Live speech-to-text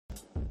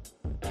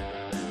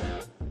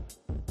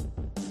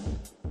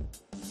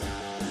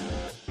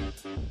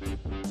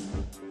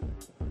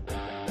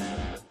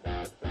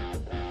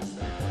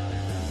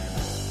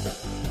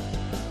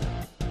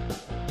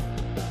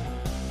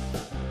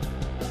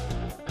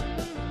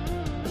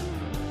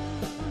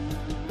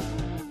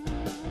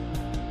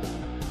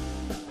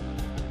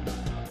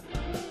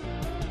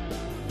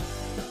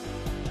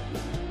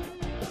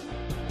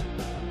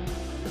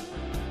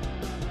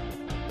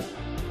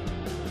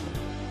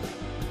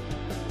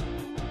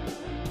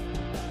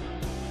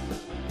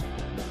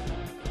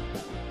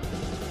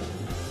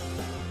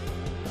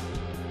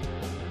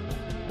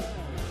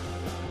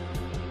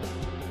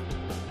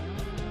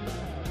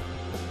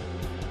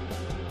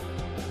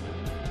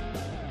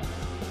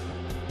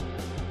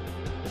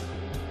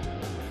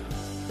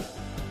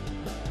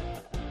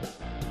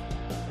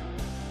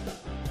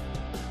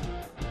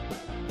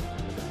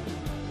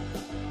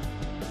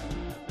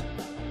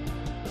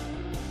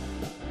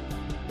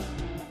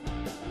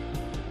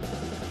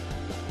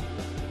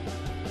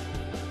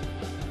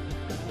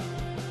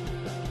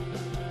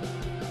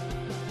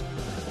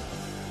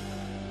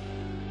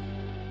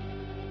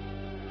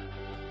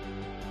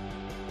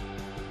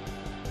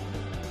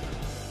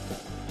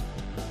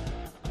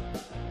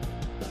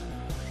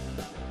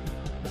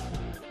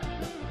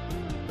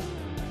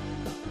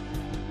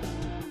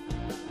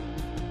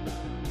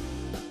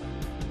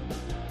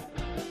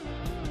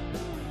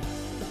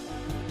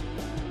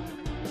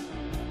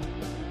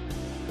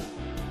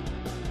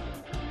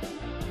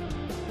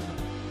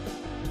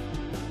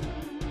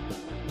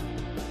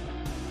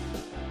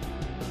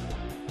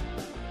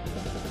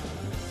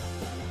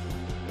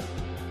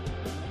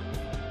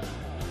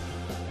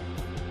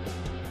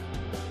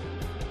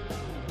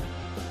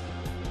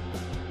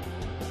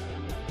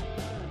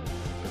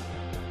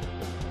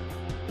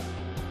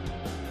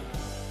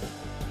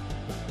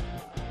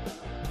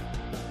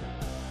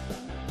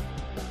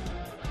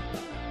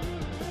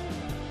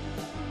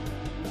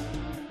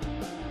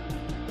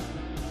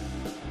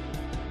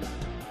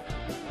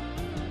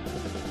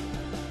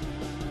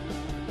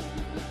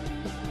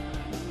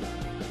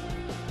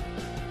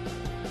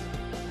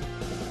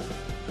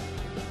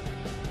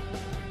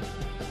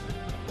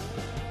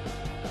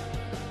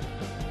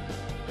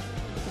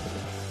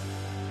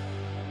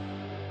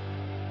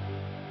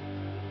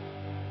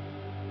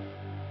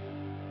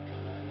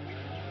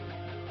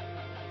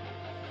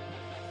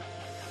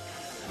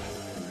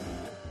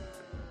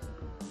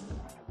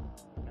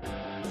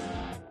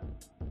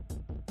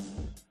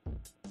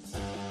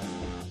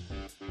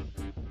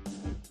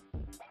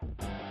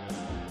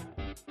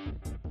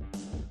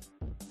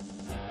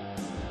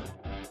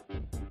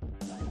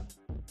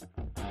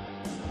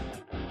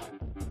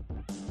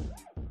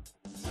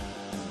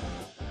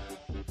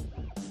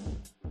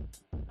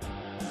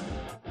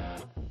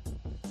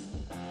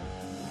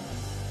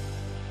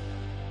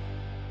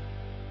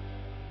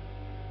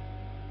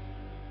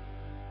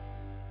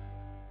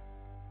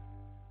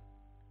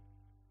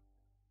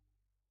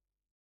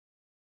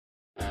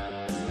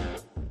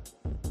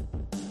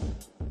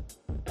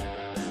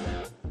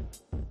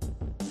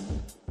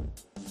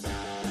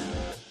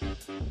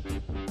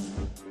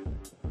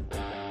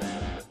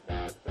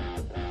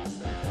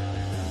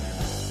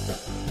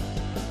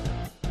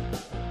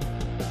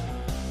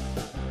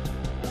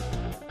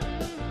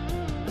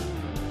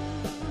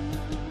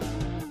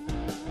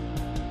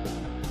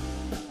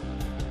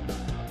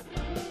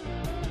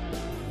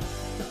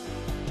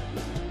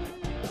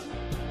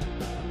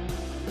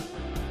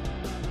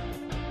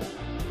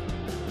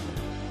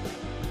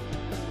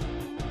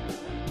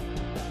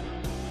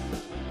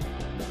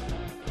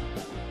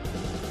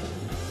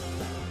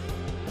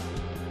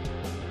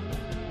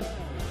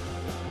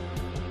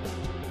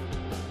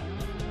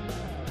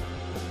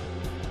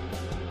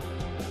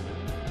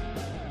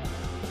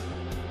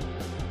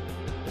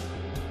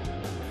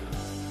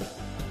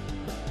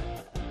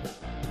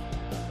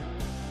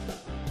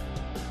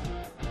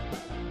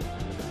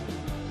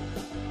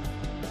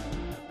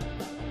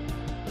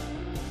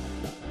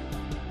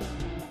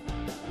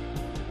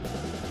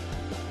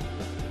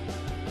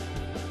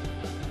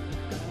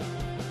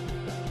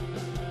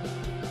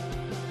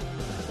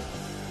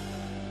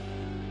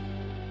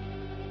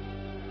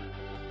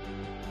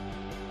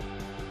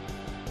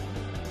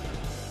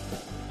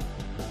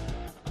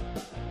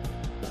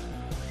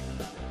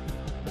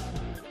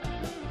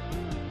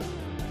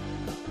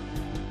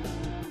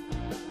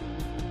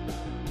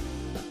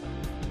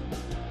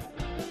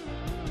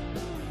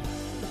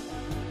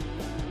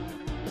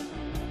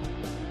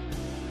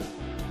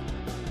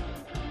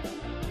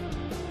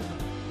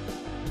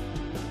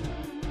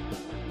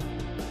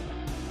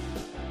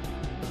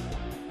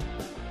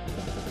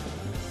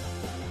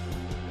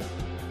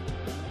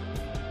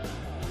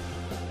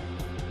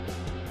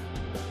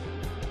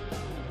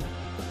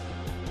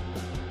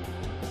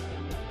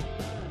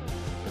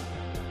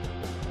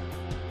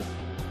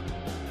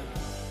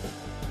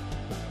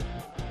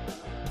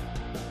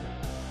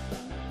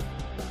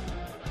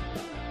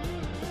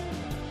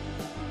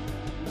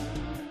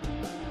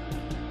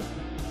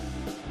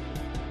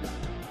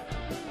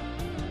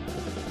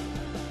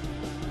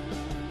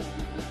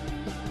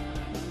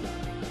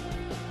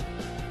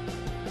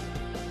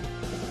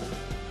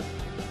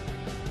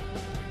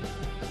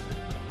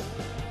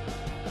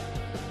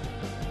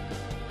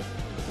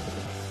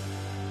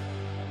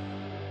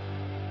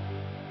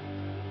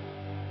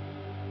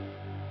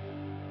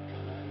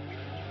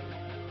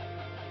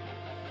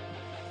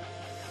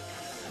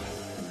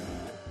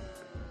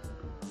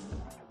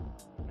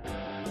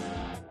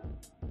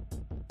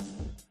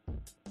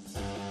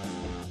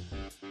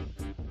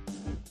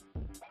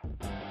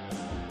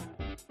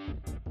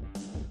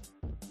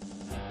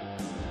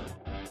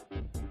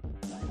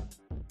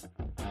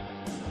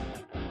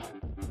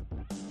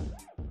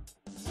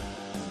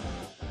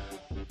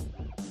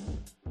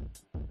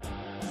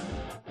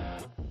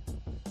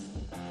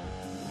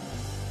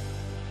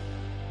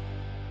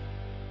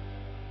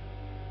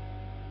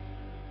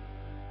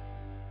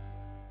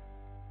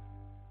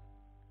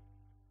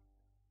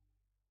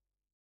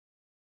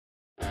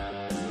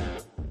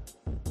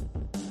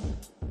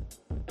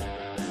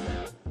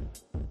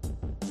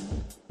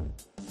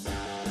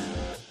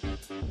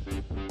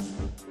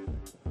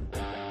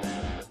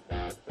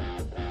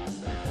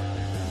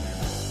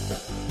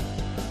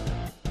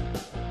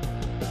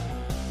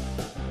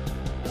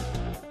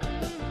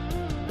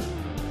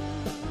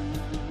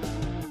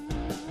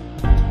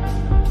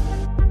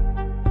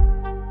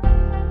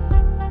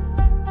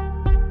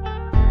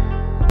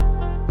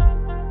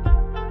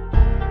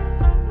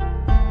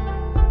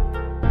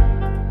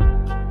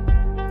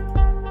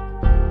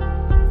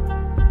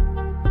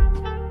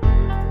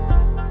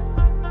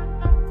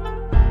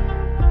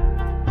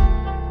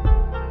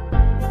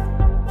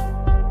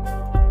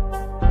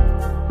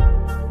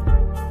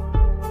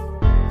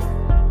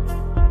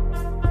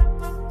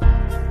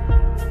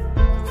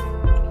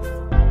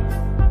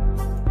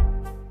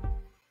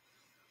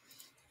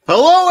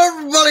Hello,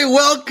 everybody.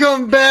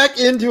 Welcome back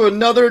into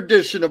another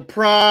edition of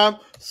Prime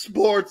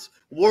Sports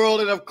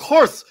World. And, of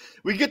course,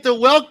 we get to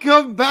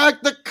welcome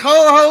back the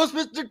co-host,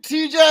 Mr.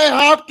 TJ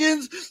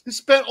Hopkins, who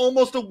spent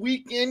almost a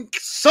week in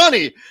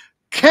sunny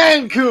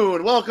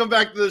Cancun. Welcome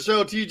back to the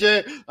show,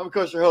 TJ. I'm, of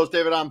course, your host,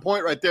 David On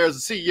Point. Right there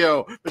is the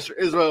CEO, Mr.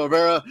 Israel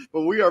Rivera.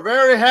 But we are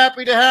very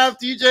happy to have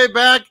TJ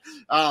back.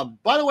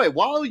 By the way,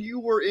 while you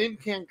were in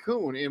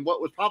Cancun in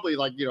what was probably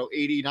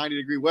 80,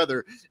 90-degree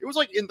weather, it was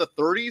like in the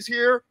 30s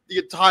here the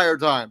entire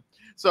time.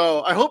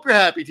 So I hope you're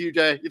happy,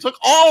 TJ. You took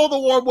all the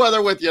warm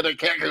weather with you to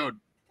Cancun.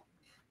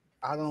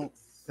 I don't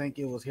think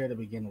it was here to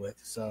begin with,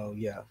 so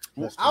yeah.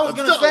 I was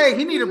gonna say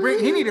he need to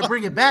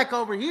bring it back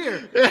over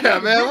here. Yeah,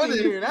 man.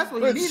 That's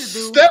what he need to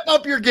do. Step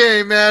up your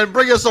game, man.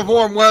 Bring us some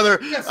warm weather.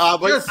 Yes,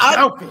 but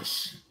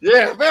selfish.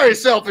 Yeah, very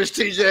selfish,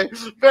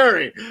 TJ.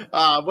 Very.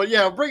 But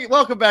yeah,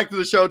 welcome back to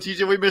the show,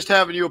 TJ. We missed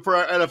having you for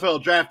our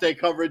NFL Draft Day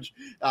coverage.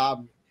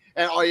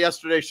 And our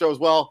yesterday's show as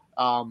well.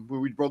 Where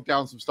we broke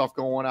down some stuff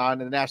going on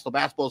in the National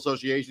Basketball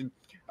Association.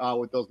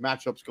 With those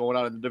matchups going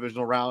on in the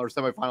divisional round or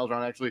semifinals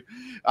round, actually.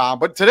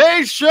 But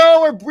today's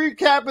show, we're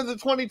recapping the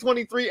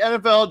 2023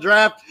 NFL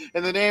Draft,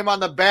 and the name on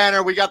the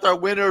banner, we got our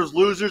winners,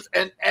 losers,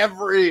 and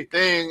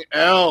everything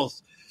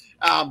else.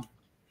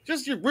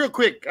 Just real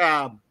quick,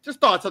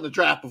 just thoughts on the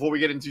draft before we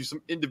get into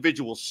some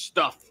individual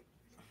stuff.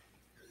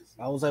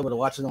 I was able to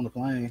watch it on the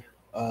plane.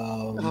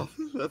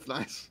 That's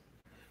nice.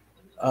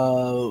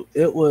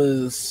 It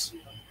was...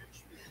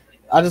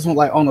 I just went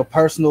on a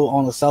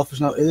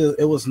selfish note.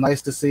 It was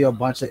nice to see a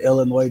bunch of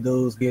Illinois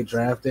dudes get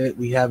drafted.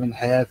 We haven't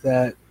had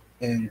that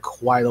in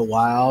quite a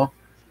while.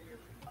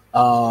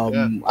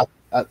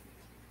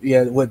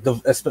 With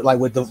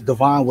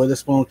Devon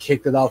Witherspoon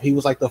kicked it off. He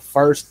was like the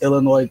first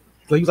Illinois.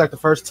 He was like the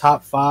first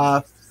top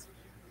five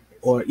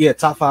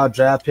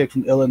draft pick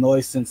from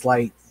Illinois since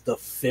like the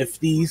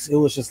 50s. It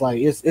was just like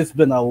it's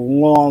been a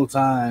long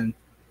time.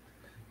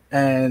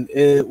 And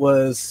it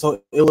was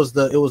the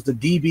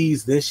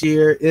DBs this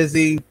year.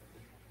 Izzy,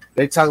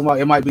 they talking about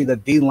it might be the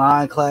D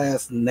line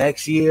class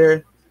next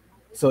year.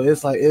 So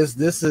it's like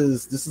this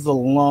is a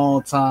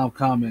long time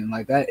coming.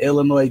 Like that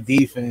Illinois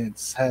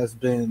defense has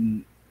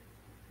been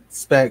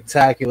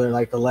spectacular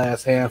like the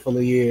last handful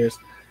of years,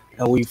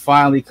 and it's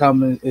finally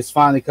coming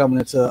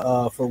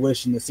into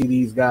fruition to see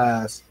these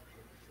guys.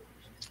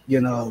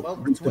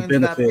 The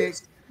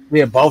benefits.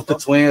 Yeah, both the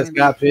twins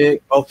got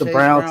picked. Both the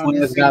Brown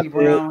twins got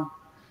picked.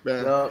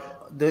 The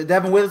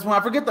Devin Witherspoon. I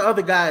forget the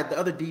other guy, the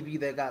other DB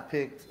that got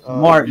picked.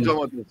 Martin.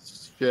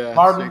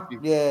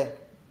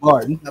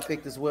 Martin got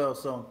picked as well.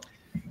 So,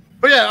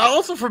 but yeah,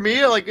 also for me,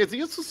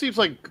 it also seems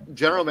like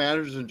general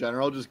managers in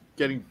general just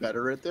getting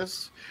better at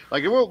this.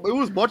 Like it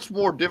was much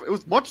more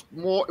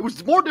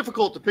more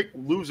difficult to pick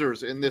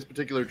losers in this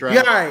particular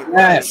draft. Yeah, right.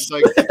 Yes.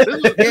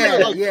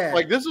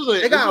 This is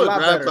a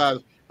draft class.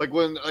 Like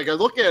when I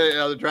look at it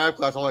the draft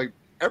class, I'm like,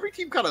 every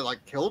team kind of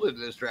killed it in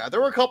this draft. There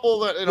were a couple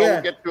that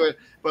we'll get to it,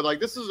 but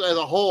this is as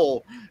a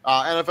whole,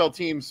 NFL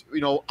teams.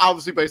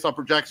 Obviously based on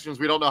projections,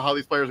 we don't know how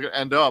these players are going to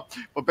end up.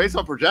 But based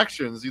on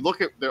projections, you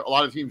look at a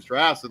lot of teams'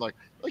 drafts and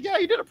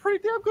you did a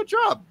pretty damn good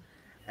job.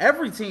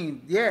 Every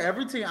team. I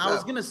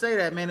was gonna say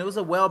that, man. It was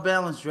a well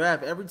balanced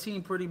draft. Every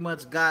team pretty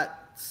much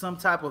got some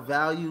type of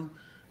value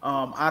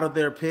out of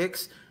their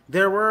picks.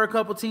 There were a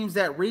couple teams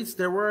that reached.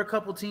 There were a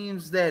couple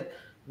teams that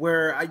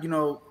where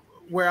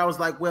I was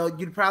like, well,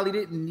 you probably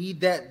didn't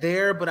need that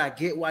there, but I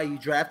get why you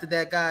drafted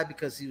that guy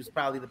because he was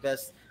probably the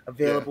best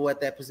available at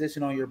that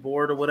position on your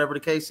board or whatever the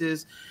case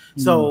is.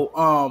 Mm-hmm.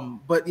 So,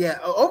 but yeah,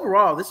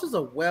 overall, this is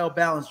a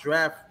well-balanced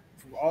draft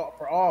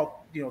for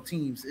all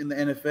teams in the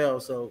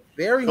NFL. So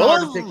very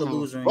hard to pick a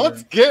loser.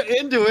 Let's get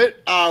into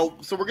it.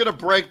 So we're going to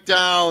break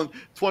down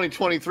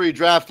 2023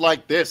 draft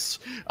like this.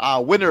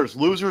 Winners,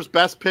 losers,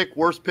 best pick,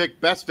 worst pick,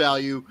 best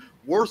value,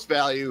 worst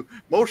value,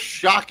 most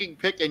shocking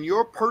pick, and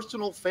your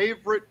personal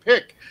favorite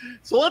pick.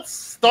 So let's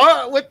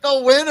start with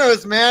the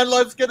winners, man.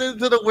 Let's get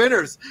into the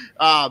winners.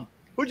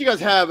 Who do you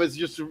guys have as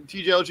just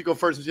TJ? Let you go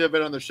first since you have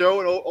been on the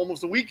show in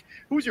almost a week.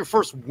 Who's your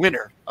first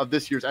winner of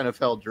this year's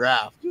NFL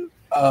draft?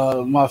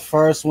 My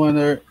first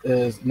winner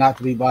is not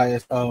to be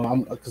biased,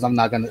 because I'm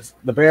not gonna.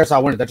 The Bears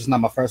are winning. That's just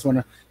not my first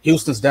winner.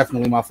 Houston's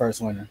definitely my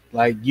first winner.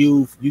 Like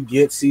you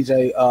get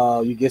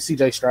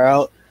CJ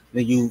Stroud,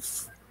 then you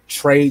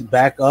trade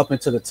back up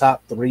into the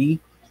top 3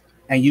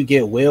 and you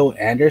get Will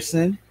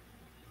Anderson.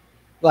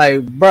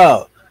 Like,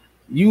 bro,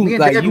 you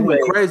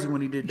went crazy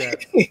when he did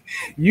that.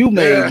 You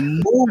made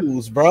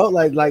moves, bro.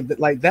 Like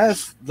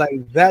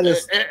that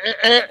is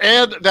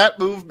and that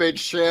move made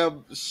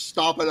Sham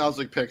stop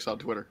announcing picks on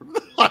Twitter.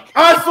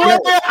 I swear,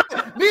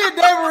 me and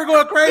David were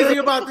going crazy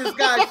about this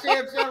guy,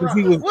 Sham.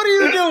 What are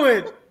you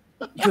doing?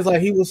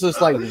 Because he was just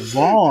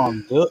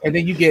wrong, dude. And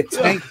then you get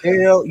Tank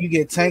Dell. You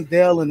get Tank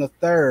Dell in the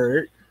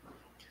 3rd.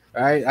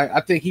 Right, I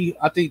think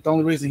the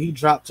only reason he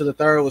dropped to the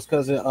 3rd was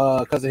because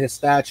of his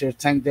stature.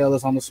 Tank Dell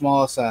is on the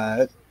small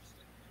side.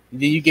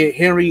 Then you get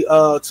Henry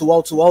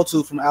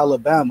 20202 from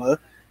Alabama.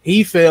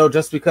 He fell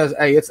just because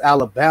it's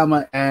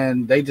Alabama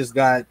and they just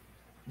got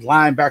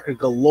linebacker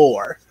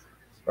galore,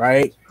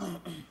 right?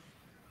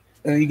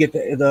 And you get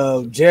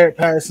the Jared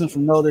Patterson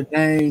from Notre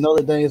Dame.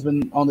 Notre Dame has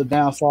been on the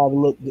downside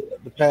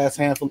the past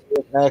handful of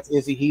years. Ask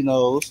Izzy, he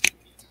knows.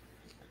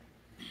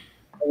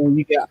 And then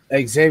you got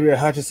Xavier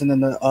Hutchinson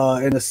in the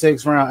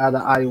 6th round out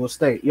of Iowa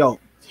State. Yo,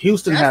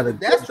 Houston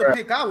that's the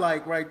pick I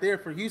like right there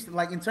for Houston.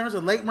 Like in terms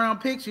of late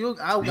round picks,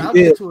 I'll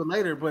get to it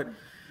later. But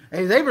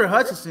Xavier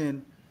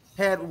Hutchinson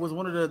was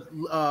one of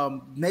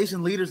the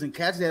nation leaders in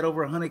catches. He had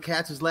over 100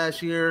 catches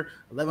last year,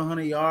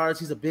 1,100 yards.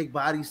 He's a big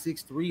body,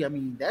 6'3". I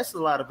mean, that's a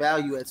lot of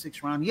value at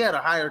 6th round. He had a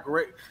higher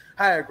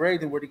grade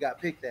than where he got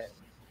picked at.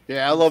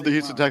 Yeah, I love the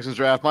Houston Texans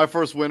draft. My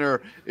first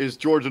winner is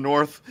Georgia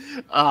North.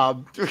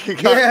 Georgia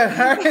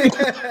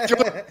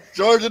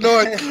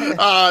North.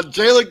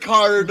 Jalen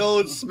Carter,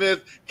 Nolan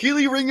Smith,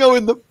 Keely Ringo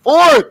in the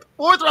 4th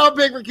round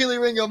pick for Keely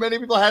Ringo. Many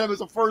people had him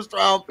as a 1st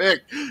round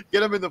pick.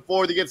 Get him in the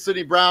 4th. You get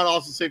Sidney Brown,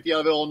 also safety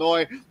out of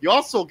Illinois. You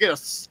also get a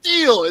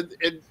steal in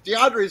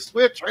DeAndre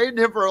Swift,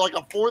 trading him for like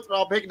a 4th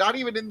round pick, not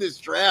even in this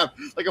draft.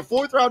 Like a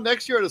 4th round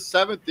next year and a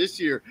 7th this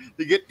year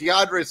to get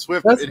DeAndre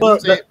Swift.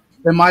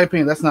 In my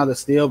opinion, that's not a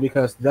steal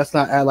because that's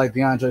not like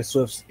DeAndre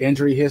Swift's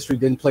injury history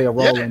didn't play a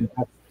role in.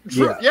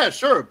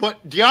 Sure.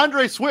 But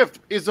DeAndre Swift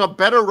is a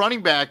better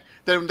running back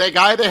than the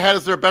guy they had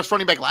as their best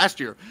running back last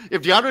year.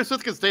 If DeAndre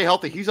Swift can stay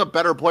healthy, he's a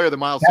better player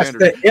than Miles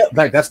Sanders.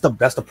 That's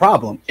the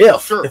problem.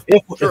 If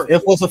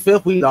was a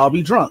 5th, we'd all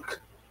be drunk.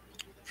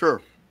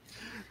 Sure.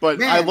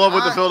 But I love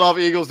what the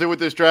Philadelphia Eagles did with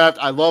this draft.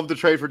 I love the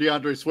trade for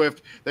DeAndre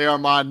Swift. They are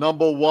my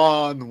number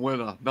 1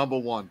 winner. Number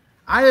 1.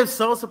 I am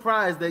so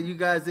surprised that you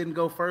guys didn't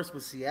go first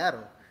with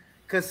Seattle,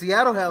 because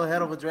Seattle had a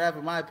hell of a draft,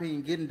 in my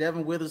opinion, getting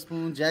Devin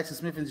Witherspoon, Jackson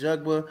Smith, and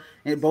Jugba,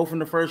 and both in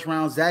the 1st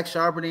round. Zach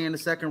Charbonnet in the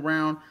 2nd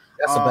round.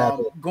 That's a bad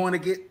pick. Going to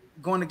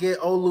get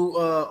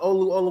Olu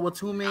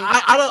Oluwatumi.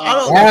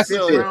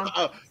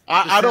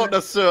 I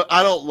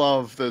don't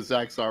love the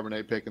Zach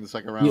Charbonnet pick in the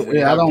 2nd round.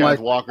 I don't like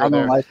Walker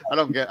there. I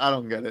don't get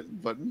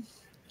it, but.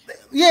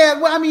 Yeah,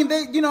 well, I mean,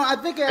 I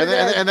think.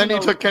 And then you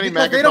took Kenny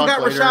McIntosh. They don't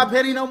got Rashad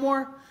Penny no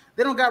more.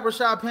 They don't got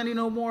Rashad Penny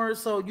no more,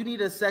 so you need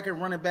a 2nd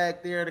running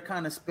back there to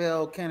kind of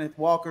spell Kenneth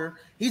Walker.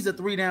 He's a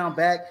 3-down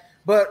back,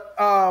 but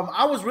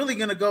I was really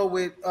gonna go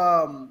with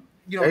New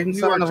York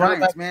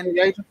Giants, man.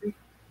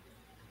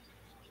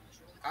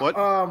 What?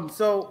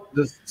 So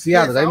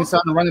Seattle, they didn't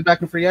sign the running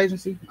back in free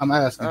agency. I'm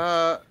asking.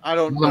 I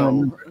don't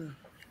know.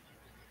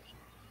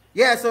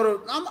 Yeah,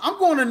 so I'm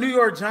going to New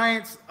York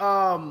Giants.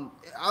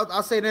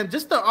 I'll say them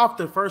just off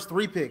the first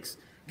 3 picks,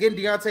 getting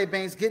Deontay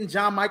Banks, getting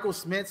John Michael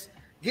Smith,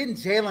 getting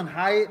Jalen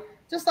Hyatt,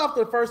 just off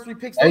the first 3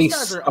 picks. Those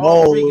guys are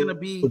all 3 going to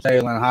be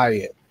Jalen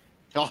Hyatt.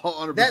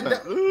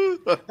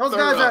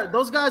 100%.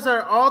 Those guys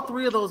are all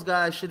 3 of those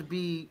guys should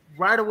be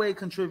right away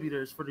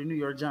contributors for the New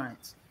York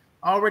Giants.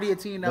 Already a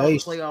team that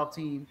was a playoff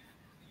team.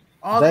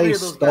 All 3 of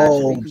those guys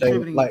should be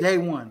contributing day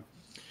one.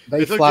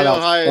 They took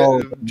Jalen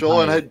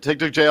Hyatt.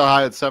 Took Jalen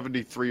Hyatt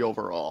 73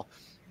 overall.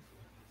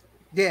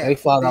 Yeah, they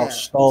flat out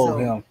stole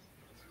him.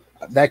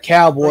 That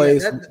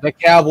Cowboys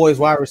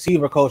wide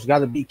receiver coach got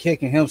to be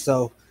kicking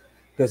himself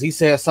because he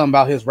said something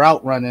about his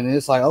route running, and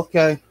it's like,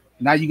 okay,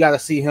 now you got to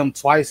see him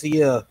twice a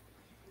year.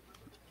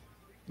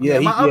 Yeah,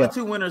 my other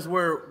 2 winners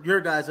were your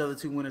guys' other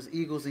 2 winners,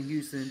 Eagles and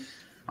Houston,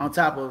 on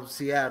top of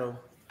Seattle.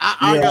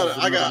 I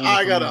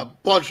got a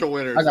bunch of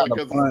winners. I got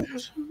a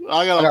bunch.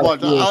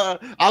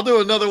 I'll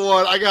do another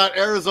one. I got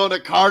Arizona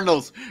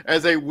Cardinals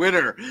as a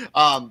winner.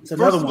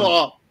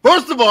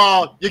 First of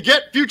all, you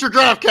get future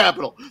draft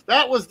capital.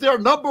 That was their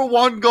number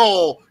 1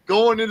 goal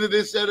going into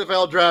this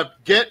NFL draft.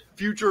 Get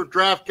future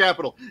draft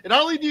capital. And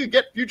not only do you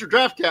get future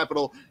draft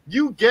capital,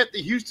 you get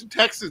the Houston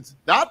Texans,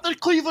 not the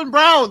Cleveland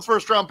Browns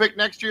 1st round pick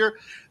next year.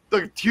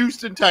 The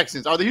Houston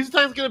Texans. Are the Houston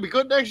Texans going to be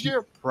good next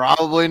year?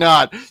 Probably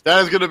not.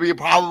 That is going to be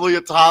probably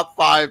a top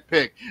 5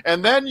 pick.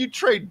 And then you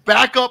trade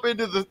back up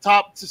into the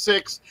top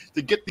 6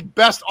 to get the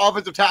best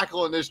offensive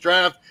tackle in this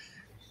draft.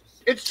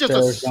 It's just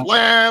a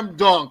slam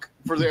dunk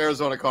for the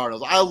Arizona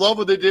Cardinals. I love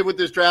what they did with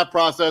this draft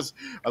process.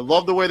 I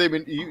love the way they've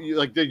been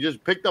they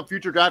just picked up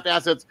future draft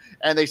assets,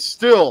 and they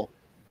got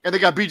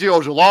BJ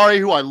Ojolari,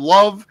 who I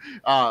love,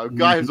 a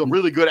guy who's a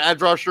really good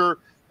edge rusher.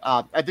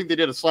 I think they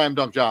did a slam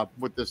dunk job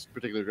with this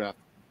particular draft.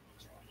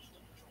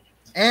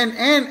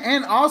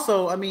 And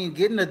also, I mean,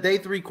 getting a day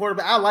 3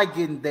 quarterback. I like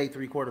getting day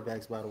 3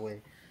 quarterbacks, by the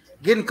way.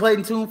 Getting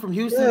Clayton Tune from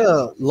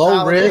Houston,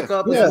 low risk,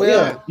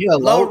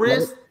 low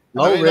risk. You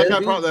can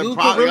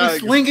really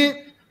swing it.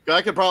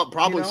 Guy could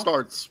probably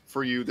starts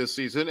for you this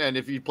season, and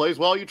if he plays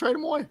well, you trade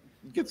him away.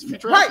 You get some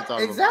future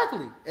assets out of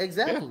him.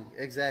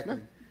 Exactly.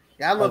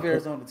 Yeah, I love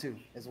Arizona too,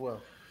 as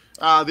well.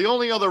 The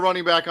only other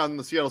running back on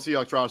the Seattle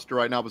Seahawks roster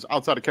right now,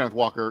 outside of Kenneth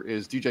Walker,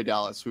 is DJ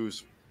Dallas,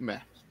 who's meh.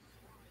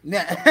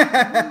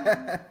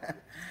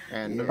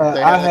 And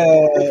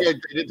they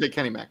did take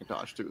Kenny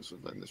McIntosh too, so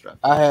in this draft.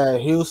 I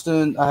had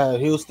Houston,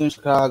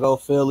 Chicago,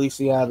 Philly,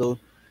 Seattle,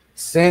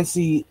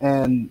 Cincy,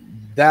 and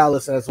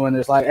Dallas as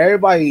winners. Like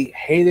everybody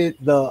hated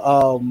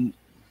the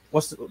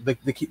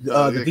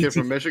kid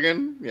from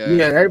Michigan.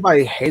 Yeah,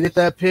 everybody hated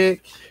that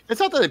pick. It's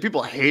not that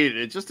people hated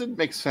it; it just didn't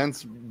make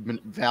sense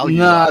value.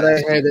 Nah,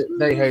 they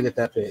hated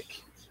that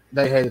pick.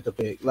 they hated the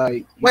pick.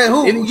 Like, wait,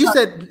 who? You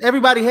said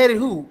everybody hated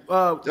who?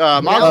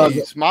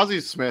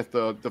 Mozzie Smith,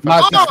 the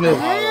defensive. Oh,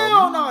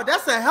 hell no!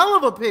 That's a hell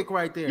of a pick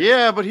right there.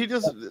 Yeah, but he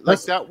just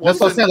like that. That's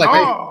what I'm saying.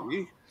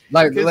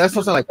 That's what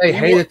I'm saying. Like they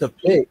hated the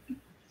pick.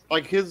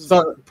 Like his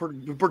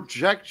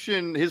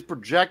projection, his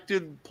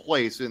projected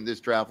place in this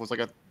draft was like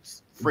a.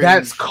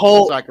 That's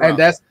cold, and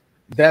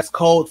that's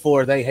cold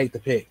for they hate the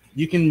pick.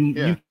 You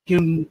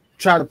can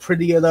try to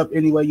pretty it up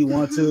any way you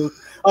want to.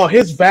 Oh,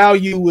 his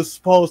value was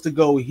supposed to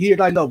go here.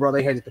 Like, no, bro,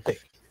 they hated the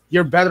pick.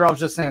 You're better off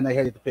just saying they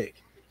hated the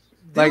pick.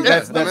 Like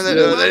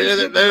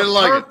they're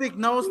like perfect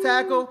nose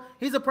tackle.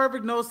 He's a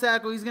perfect nose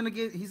tackle. He's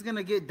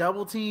gonna get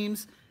double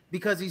teams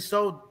because he's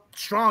so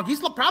strong. He's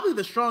probably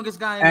the strongest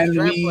guy in the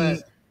draft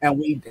class.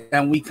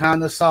 And we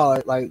kind of saw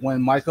it like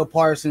when Michael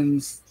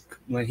Parsons,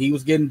 when he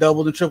was getting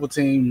doubled and triple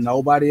team,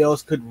 nobody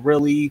else could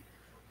really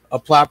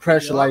apply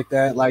pressure like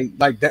that. Like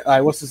that.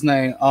 Like what's his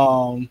name?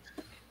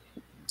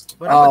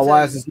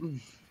 Why is his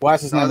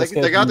name?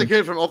 They got the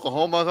kid from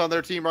Oklahoma on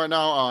their team right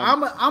now.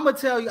 I'm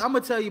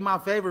gonna tell you my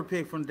favorite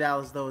pick from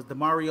Dallas though is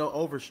DeMario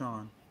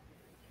Overshawn,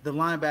 the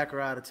linebacker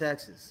out of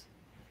Texas.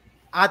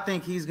 I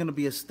think he's gonna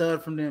be a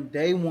stud from them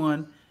day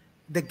one.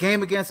 The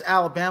game against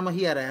Alabama,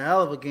 he had a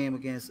hell of a game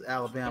against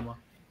Alabama.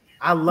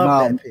 I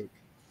love that pick.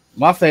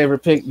 My favorite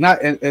pick,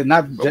 not just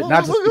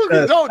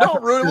because.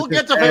 Don't ruin it. We'll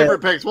get to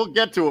favorite picks. We'll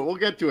get to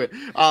it.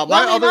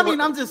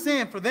 I'm just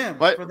saying for them.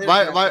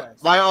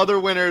 My other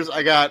winners,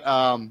 I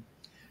got.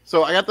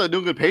 So I got the New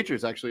England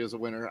Patriots actually as a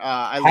winner.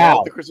 I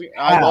love the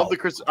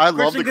Christian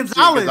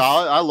Gonzalez.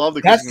 I love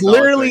the. That's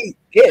literally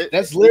it.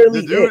 That's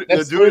literally it.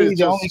 That's literally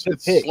the only good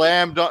pick.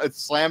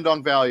 It's slam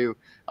dunk value.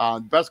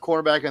 Best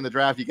cornerback in the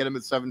draft. You get him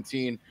at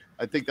 17.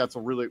 I think that's a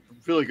really,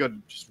 really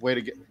good way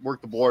to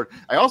work the board.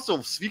 I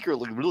also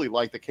secretly really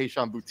like the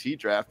Kayshon Boutte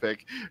draft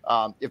pick.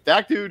 If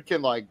that dude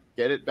can like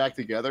get it back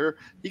together,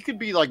 he could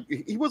be like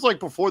he was like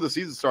before the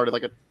season started,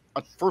 like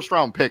a first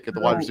round pick at the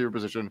wide receiver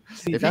position.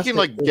 If he can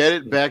like get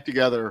it back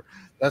together,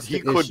 he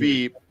could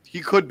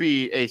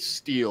be a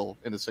steal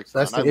in the sixth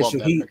round. I love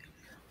that pick.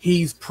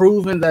 He's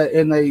proven that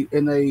in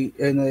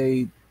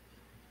a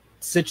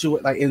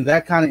situation like in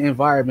that kind of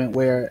environment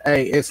where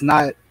it's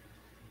not.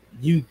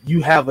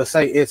 You have a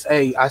say. It's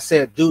I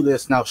said do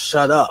this now.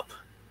 Shut up,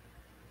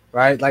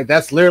 right? Like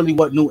that's literally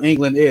what New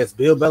England is.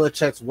 Bill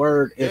Belichick's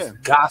word is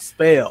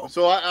gospel.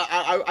 So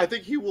I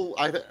think he will.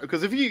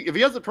 Because if he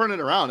has to turn it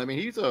around, I mean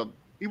he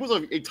was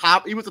a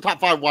top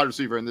 5 wide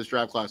receiver in this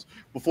draft class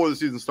before the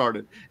season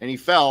started, and he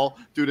fell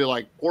due to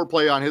like poor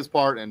play on his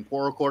part and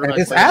poor quarterback.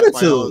 And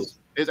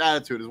his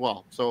attitude as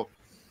well. So.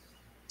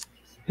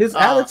 His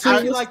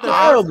attitude was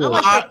horrible.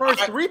 I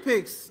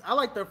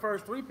like their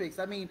first 3 picks.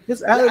 I mean,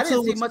 his attitude I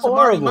didn't see much of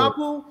Marty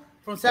Mapu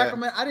from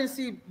Sacramento. I didn't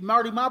see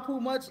Marty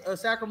Mapu much of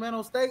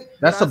Sacramento State.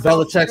 That's a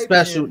Belichick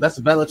special. That's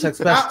a Belichick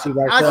specialty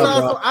right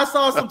there. I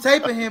saw some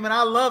tape of him, and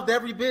I loved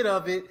every bit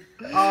of it.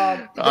 The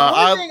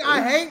only thing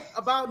I hate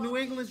about New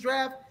England's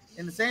draft,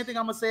 and the same thing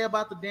I'm going to say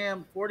about the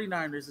damn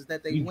 49ers, is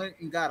that they went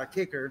and got a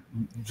kicker.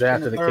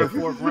 Drafted a kicker.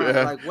 4th round.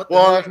 Yeah. Like, what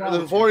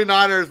the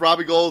 49ers,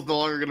 Robbie Gould is no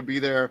longer going to be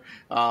there.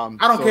 I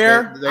don't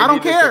care. I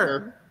don't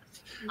care.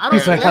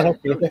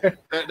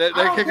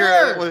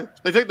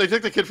 They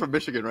took the kid from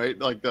Michigan, right?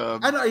 Like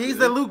I know he's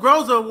the Lou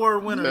Groza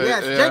Award winner.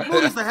 Yes, Jake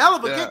Moody's a hell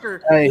of a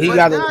kicker. Hey, he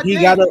got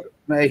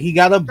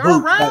a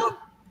boot.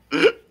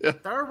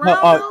 Third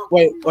round.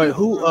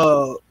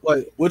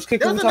 Which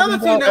kicker? There's another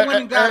team that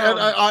went and got.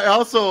 I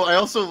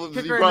also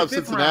you brought up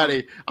Cincinnati.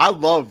 Round. I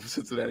love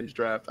Cincinnati's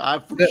draft. I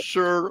for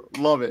sure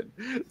love it.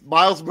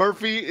 Miles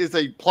Murphy is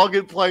a plug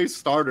and play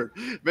starter.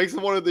 Makes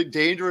him one of the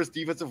dangerous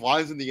defensive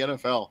lines in the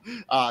NFL.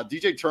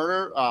 DJ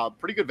Turner,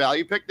 pretty good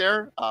value pick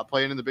there.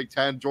 Playing in the Big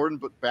Ten.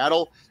 Jordan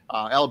Battle,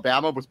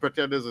 Alabama was picked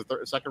as a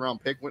second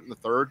round pick. Went in the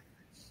 3rd.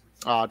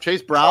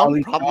 Chase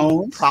Brown,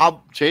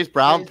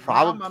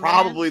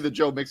 probably the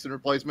Joe Mixon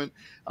replacement,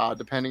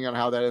 depending on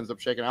how that ends up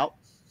shaking out,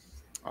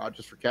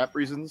 just for cap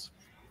reasons.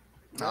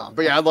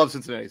 But yeah, I love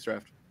Cincinnati's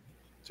draft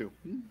too.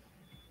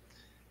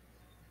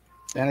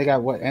 And they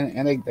got what?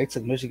 And they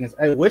took Michigan's.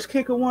 Hey, which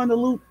kicker won the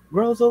Luke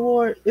Rose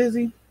Award? Is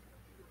he?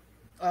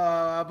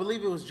 I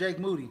believe it was Jake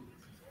Moody.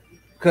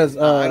 Because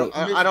I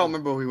don't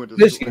remember who he went to.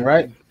 Michigan,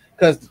 right?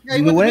 Because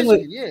New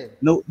England,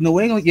 New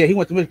England, he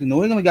went to Michigan.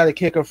 New England got a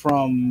kicker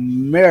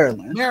from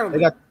Maryland. They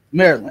got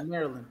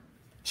Maryland.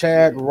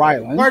 Chad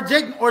Ryland.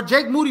 Or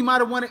Jake Moody might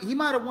have won it. He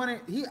might have won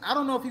it. I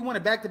don't know if he won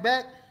it back to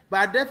back,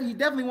 but he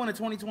definitely won it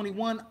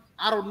 2021.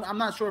 I'm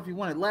not sure if he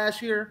won it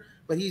last year,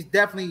 but he's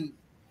definitely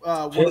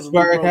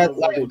Pittsburgh had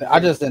I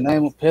just didn't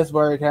name it.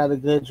 Pittsburgh had a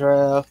good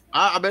draft.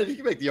 I bet you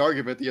can make the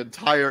argument the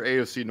entire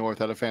AFC North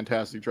had a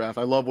fantastic draft.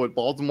 I love what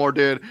Baltimore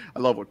did. I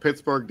love what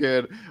Pittsburgh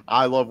did.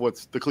 I love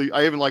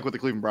I even like what the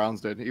Cleveland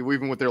Browns did.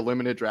 Even with their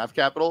limited draft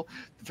capital,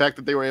 the fact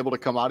that they were able to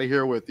come out of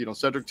here with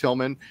Cedric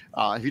Tillman.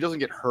 If he doesn't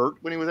get hurt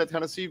when he was at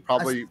Tennessee,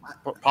 probably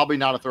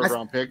not a 3rd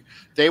round pick.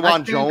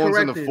 Dawan Jones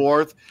in the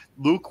 4th.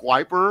 Luke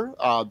Weiper,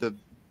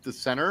 the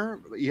center.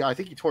 I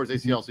think he tore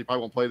his ACL, so he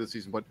probably won't play this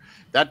season. But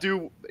that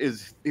dude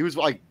he was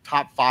like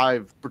top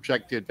 5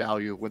 projected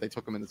value when they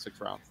took him in the 6th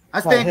round.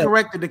 I stand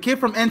corrected. The kid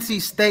from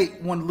NC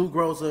State won Lou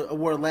Gross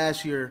award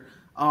last year,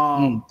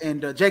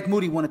 and Jake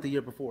Moody won it the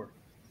year before.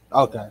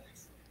 Okay.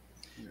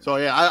 So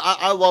yeah,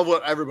 I love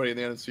what everybody in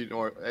the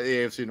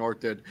AFC North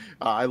did.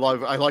 I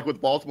like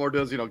what Baltimore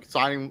does.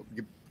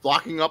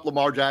 Locking up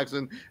Lamar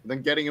Jackson and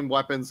then getting him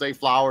weapons. Say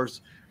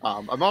Flowers.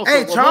 I'm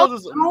also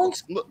Charles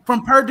Jones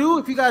from Purdue.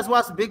 If you guys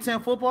watch the Big Ten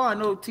football, I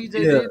know TJ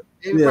did.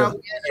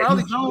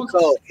 Charlie Jones,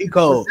 he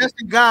cold. That's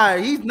the guy.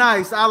 He's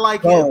nice. I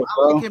like him.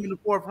 I like him in the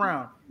 4th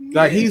round.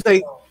 Like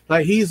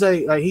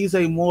he's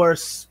a more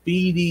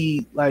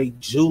speedy like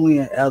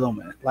Julian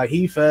Edelman. Like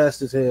he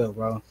fast as hell,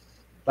 bro.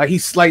 Like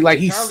he's slim,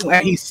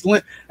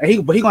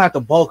 and but he gonna have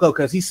to bulk up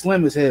because he's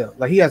slim as hell.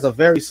 Like he has a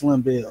very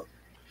slim build.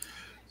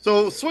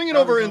 So swinging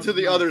over into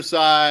the other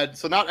side,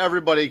 so not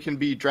everybody can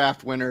be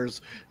draft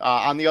winners.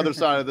 On the other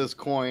side of this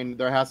coin,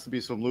 there has to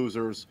be some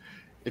losers.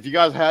 If you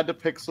guys had to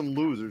pick some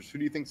losers, who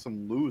do you think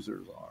some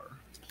losers are?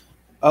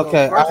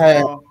 Okay,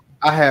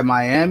 I had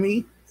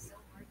Miami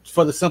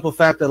for the simple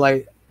fact that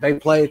like they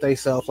played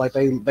themselves, like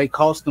they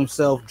cost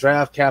themselves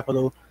draft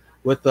capital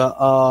with the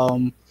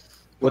Tom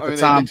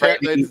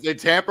Brady. They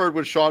tampered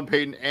with Sean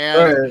Payton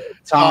and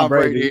Tom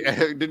Brady.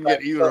 Didn't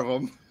get either of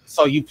them.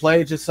 So you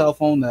played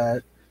yourself on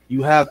that.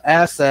 You have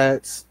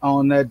assets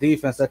on that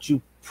defense that you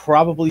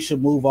probably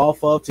should move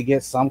off of to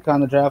get some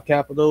kind of draft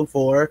capital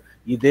for.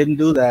 You didn't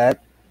do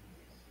that.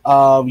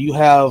 You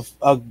have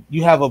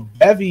a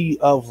bevy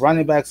of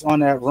running backs on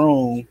that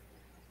room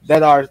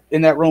that are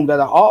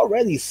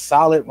already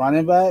solid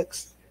running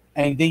backs,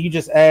 and then you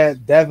just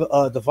add Devon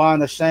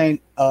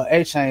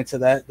Achane to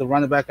that, the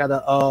running back out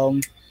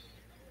of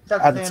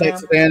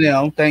Texas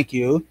A&M. Thank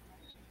you.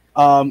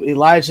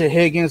 Elijah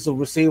Higgins, the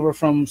receiver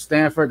from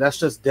Stanford. That's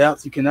just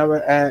depth. You can never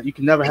have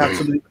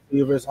too many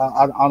receivers.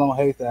 I don't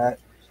hate that.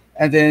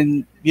 And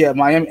then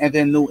Miami, and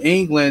then New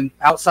England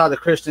outside of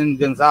Christian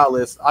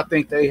Gonzalez. I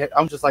think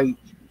I'm just like,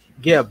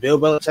 Bill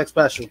Belichick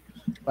special.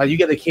 Like you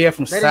get a kid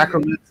from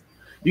Sacramento.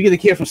 You get a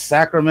kid from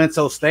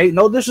Sacramento State.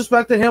 No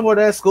disrespect to him or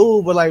that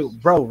school, but like,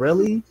 bro,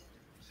 really?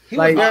 He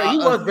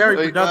was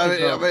very productive.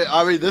 He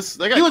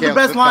was the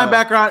best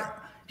linebacker.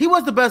 He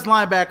was the best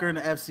linebacker in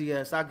the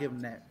FCS. I'll give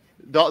him that.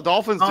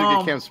 Dolphins did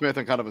get Cam Smith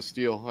on kind of a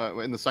steal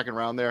in the 2nd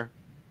round there.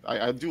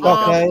 I do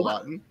like that a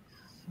lot.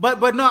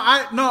 But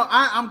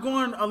I'm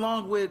going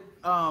along with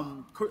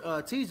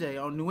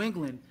TJ on New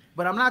England,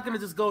 but I'm not going to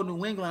just go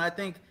New England. I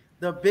think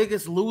the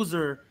biggest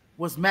loser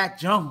was Mac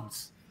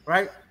Jones,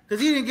 right?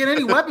 Because he didn't get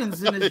any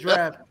weapons in this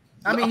draft.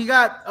 I mean, he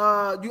got.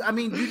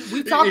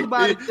 We talked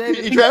about it.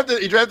 David. He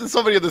drafted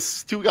somebody of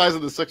the 2 guys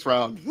in the 6th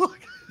round.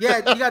 Yeah,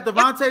 you got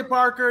Devontae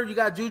Parker, you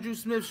got Juju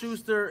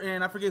Smith-Schuster,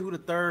 and I forget who the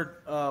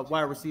 3rd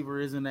wide receiver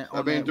is in that.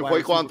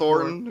 Jaquan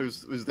Thornton,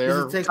 who's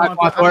there.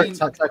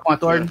 Taquan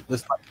Thornton.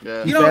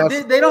 Yeah. You know,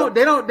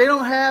 they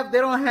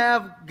don't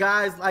have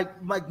guys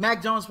like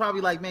Mac Jones.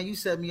 Probably like, man, you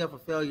set me up for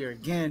failure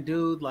again,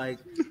 dude. Like,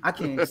 I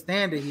can't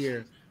stand it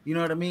here. You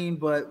know what I mean?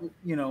 But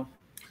you know.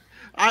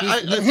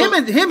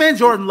 Him and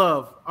Jordan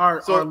Love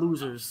are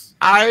losers.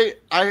 I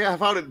have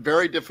found it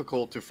very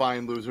difficult to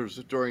find losers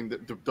during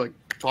the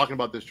talking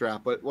about this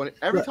draft. But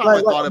every time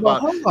I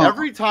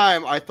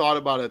thought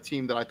about a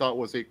team that I thought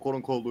was a quote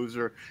unquote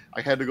loser,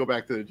 I had to go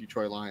back to the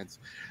Detroit Lions.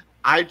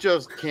 I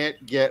just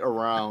can't get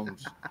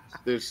around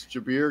this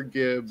Jahmyr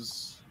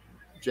Gibbs,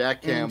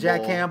 Jack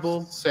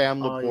Campbell, Sam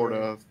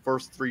Laporta,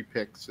 first 3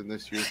 picks in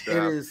this year's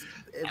draft.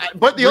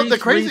 But the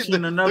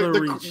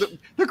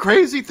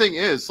crazy thing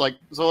is, like,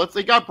 so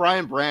they got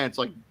Brian Branch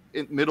like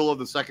in middle of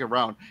the 2nd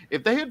round.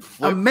 If they had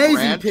flipped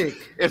pick.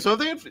 If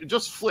they had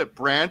just flipped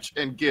Branch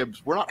and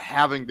Gibbs, we're not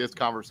having this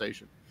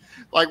conversation.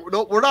 Like,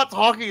 we're not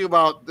talking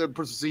about the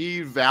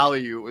perceived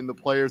value in the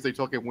players they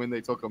took and when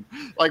they took them.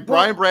 Like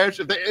Brian Branch,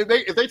 if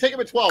they take him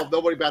at 12,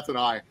 nobody bats an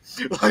eye.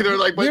 Like they're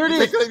like, but here it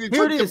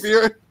is.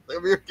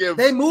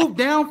 They moved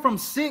down from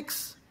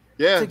 6.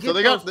 Yeah, so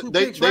they got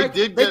they could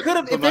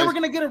have if they were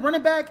going to get a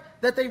running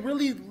back that they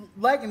really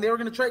like and they were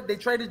going to trade. They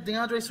traded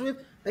DeAndre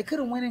Swift. They could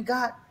have went and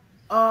got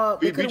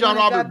Bijan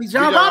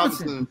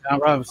Robinson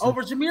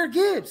over Jahmyr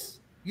Gibbs.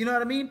 You know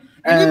what I mean?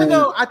 And even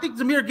though I think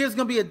Jahmyr Gibbs is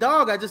going to be a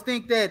dog, I just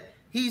think that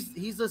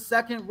he's a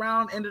 2nd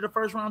round, end of the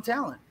 1st round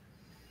talent.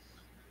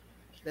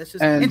 That's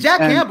just and Jack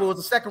Campbell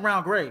is a 2nd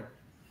round grade.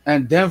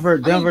 And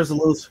Denver's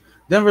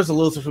a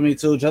loser for me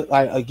too. Just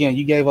like again,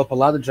 you gave up a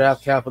lot of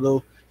draft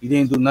capital. You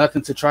didn't do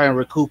nothing to try and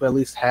recoup at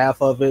least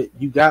half of it.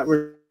 You got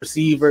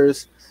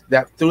receivers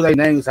that threw their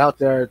names out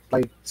there,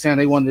 like saying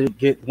they wanted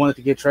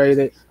to get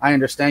traded. I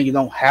understand you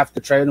don't have to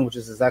trade them, which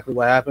is exactly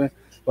what happened.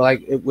 But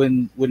like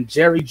when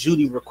Jerry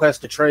Jeudy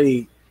requests a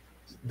trade,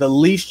 the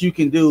least you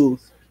can do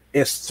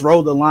is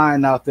throw the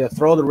line out there,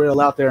 throw the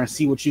reel out there, and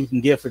see what you can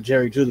get for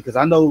Jerry Jeudy. Because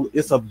I know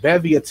it's a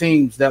bevy of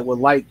teams that would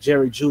like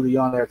Jerry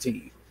Jeudy on their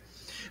team.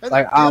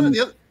 Like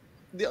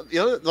the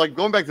other, like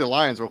going back to the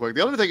Lions real quick,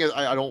 the other thing is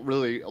I don't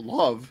really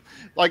love,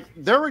 like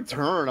their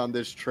return on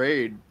this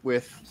trade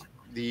with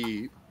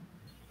the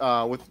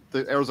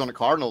Arizona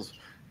Cardinals.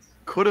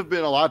 could have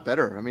been a lot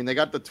better. I mean, they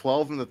got the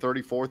 12th and the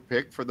 34th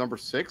pick for number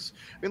 6.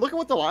 I mean, look at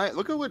what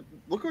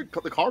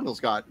the Cardinals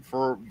got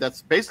for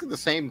that's basically the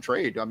same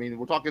trade. I mean,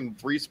 we're talking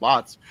 3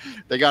 spots.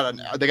 They got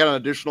an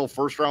additional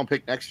first round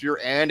pick next year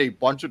and a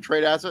bunch of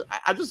trade assets.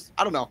 I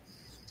don't know.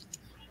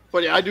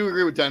 But yeah, I do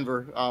agree with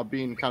Denver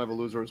being kind of a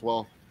loser as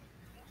well.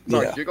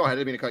 Sorry, Yeah. go ahead. I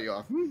didn't mean to cut you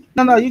off.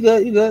 No, you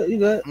good.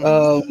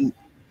 Mm-hmm.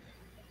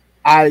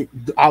 I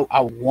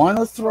want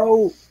to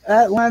throw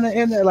Atlanta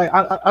in there. Like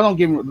I don't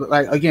give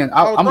like again.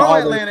 I'm throw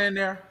always, Atlanta in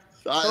there.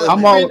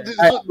 I'm all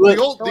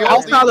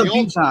outside of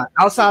Bijan.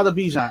 Outside of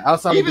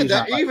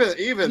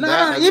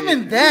Bijan.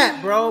 Even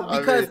that, bro.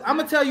 Because I'm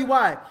gonna tell you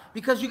why.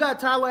 Because you got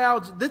Tyler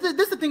Algier. This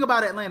is the thing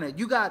about Atlanta.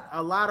 You got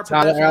a lot of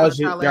Tyler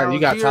Algier. You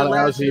got Tyler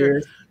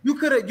Algier. You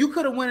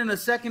could have went in the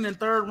second and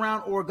third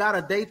round or got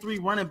a day 3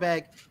 running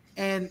back,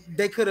 and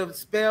they could have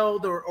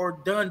spelled or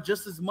done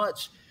just as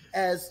much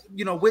as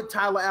with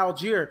Tyler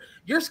Algier.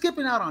 You're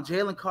skipping out on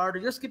Jalen Carter.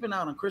 You're skipping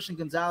out on Christian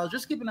Gonzalez.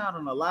 You're skipping out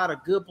on a lot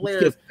of good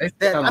players.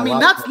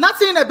 Not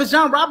saying that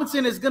Bijan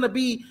Robinson is going to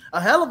be a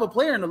hell of a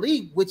player in the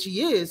league, which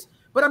he is.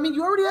 But I mean,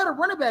 you already had a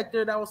running back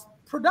there that was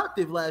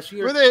productive last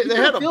year. They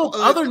had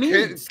other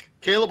needs.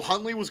 Caleb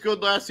Huntley was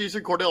good last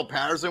season. Cordell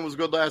Patterson was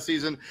good last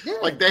season. Yeah.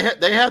 Like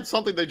they had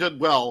something they did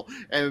well,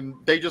 and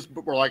they just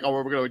were like, "Oh,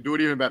 we're going to do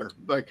it even better."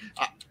 Like,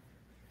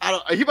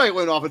 he might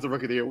win Offensive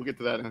Rookie of the Year. We'll get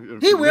to that.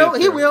 He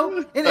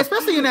will, and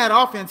especially in that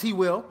offense, he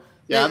will.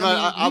 Yeah,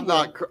 I'm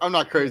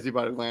not crazy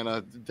about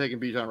Atlanta taking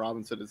Bijan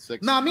Robinson at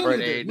 6. No, me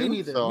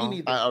neither. So,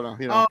 I don't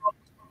know.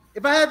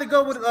 If I had to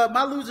go with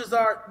my losers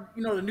are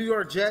the New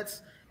York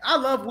Jets. I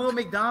love Will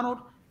McDonald.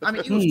 I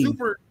mean, he was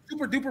super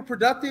duper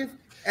productive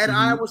at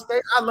Iowa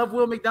State. I love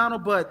Will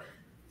McDonald, but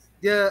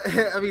yeah,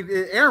 I mean,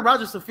 Aaron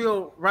Rodgers will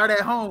feel right at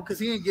home because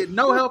he ain't get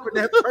no help in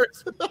that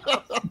first.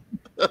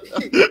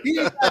 He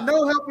ain't got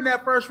no help in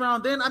that first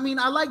round. Then I mean,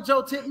 I like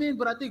Joe Tippmann,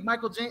 but I think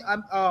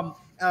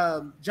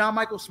John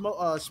Michael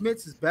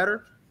Schmitz is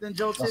better than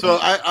Joe Tippmann. So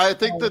I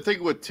think the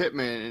thing with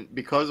Tippmann,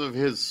 because of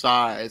his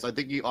size, I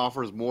think he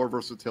offers more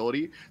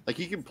versatility. Like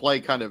he can play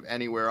kind of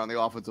anywhere on the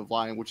offensive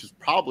line, which is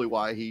probably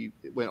why he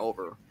went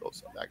over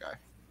that guy.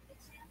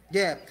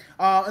 Yeah,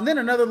 and then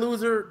another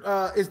loser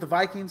is the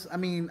Vikings. I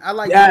mean, I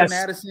like Jordan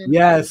Addison.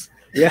 Yes.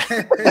 Yeah.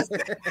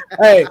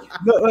 Hey,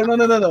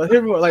 no.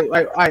 Hear me.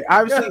 Like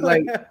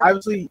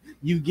obviously,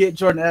 you get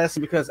Jordan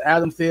Addison because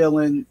Adam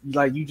Thielen,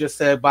 like you just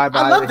said, bye.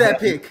 I love that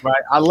pick.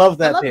 Right. I love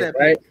that pick.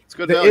 Right. It's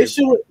good. The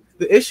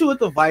issue with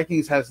the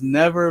Vikings has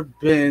never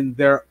been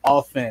their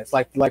offense,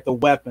 like the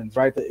weapons.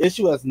 Right. The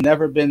issue has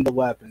never been the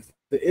weapons.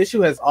 The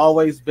issue has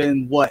always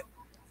been what?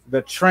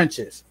 The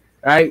trenches.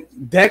 Right.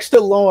 Dexter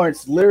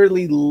Lawrence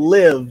literally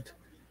lived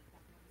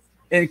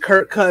in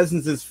Kirk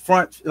Cousins'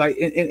 front, like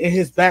in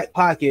his back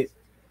pocket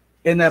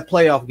in that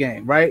playoff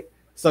game, right?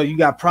 So you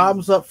got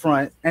problems up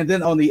front, and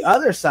then on the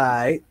other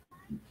side,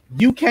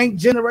 you can't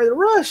generate a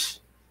rush.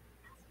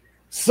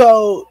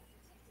 So,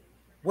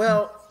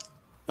 well,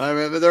 I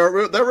mean, they're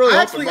really they're really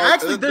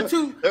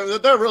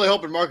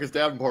hoping Marcus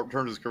Davenport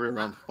turns his career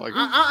around. Like,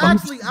 I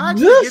actually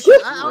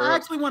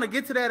want to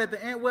get to that at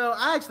the end. Well,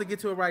 I actually get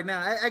to it right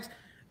now.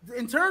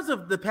 In terms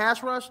of the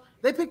pass rush,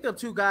 they picked up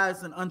 2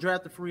 guys in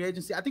undrafted free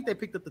agency. I think they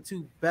picked up the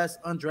 2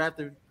 best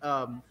undrafted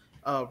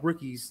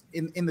rookies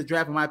in the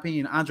draft, in my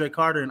opinion, Andre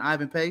Carter and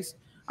Ivan Pace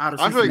out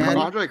of Cincinnati.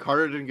 Andre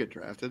Carter didn't get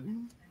drafted.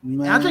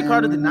 Andre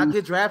Carter did not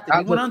get drafted.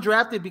 He went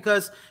undrafted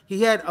because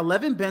he had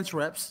 11 bench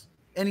reps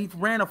and he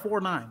ran a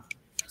 4.9.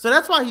 So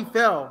that's why he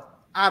fell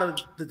out of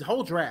the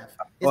whole draft.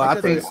 Well, I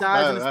think of the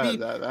size and the speed.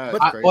 But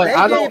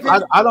I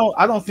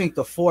don't think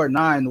the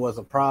 4.9 was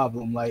a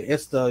problem. Like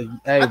it's the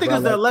I think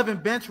it's the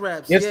 11 bench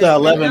reps. It's the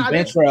 11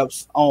 bench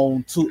reps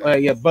on 2.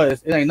 But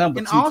it ain't number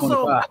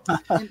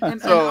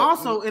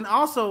 225. And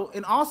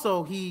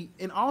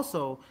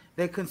also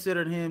they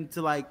considered him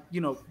to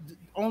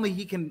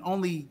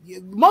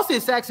most of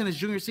his sacks in his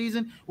junior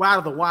season were out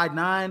of the wide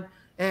 9.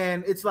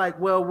 And it's like,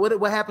 well,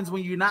 what happens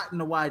when you're not in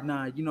the wide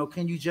 9?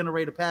 Can you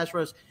generate a pass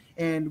rush?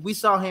 And we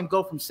saw him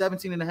go from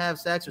 17.5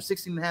 sacks or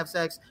 16.5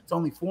 sacks to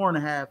only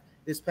 4.5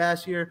 this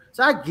past year.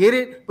 So I get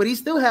it, but he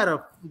still had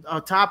a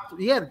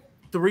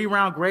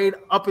 3-round grade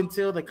up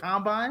until the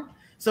combine.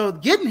 So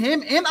getting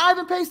him and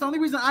Ivan Pace, the only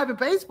reason Ivan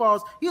Pace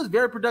falls, he was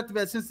very productive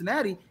at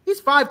Cincinnati.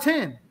 He's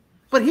 5'10",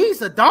 but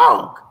he's a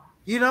dog,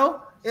 Yeah,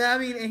 I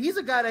mean, and he's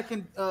a guy that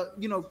can,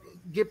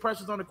 get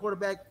pressures on the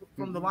quarterback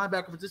from the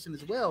linebacker position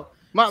as well.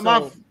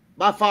 My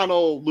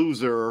final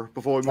loser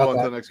before we move on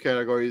to the next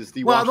category is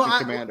the Washington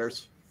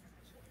Commanders.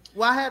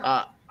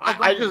 I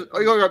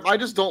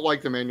just don't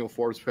like the Emmanuel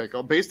Forbes pick.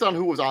 Based on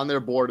who was on their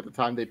board at the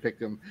time they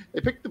picked him, they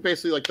picked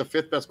basically like the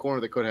 5th best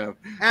corner they could have.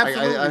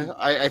 Absolutely.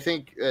 I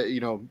think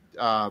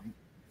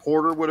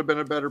Porter would have been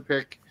a better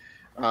pick.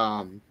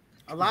 A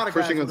lot of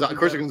Christian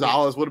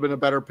Gonzalez would have been a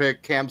better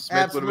pick. Cam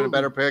Smith would have been a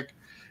better pick.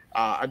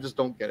 I just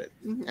don't get it.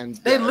 And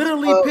they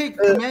literally picked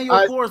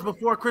Emmanuel Forbes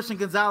before Christian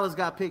Gonzalez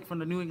got picked from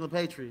the New England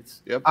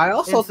Patriots. Yep. I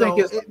also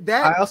think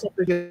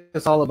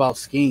it's all about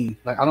scheme.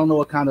 Like I don't know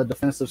what kind of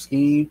defensive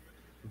scheme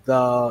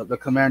the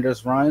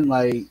Commanders run.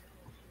 Like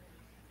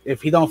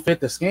if he don't fit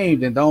the scheme,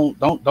 then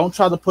don't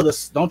try to put a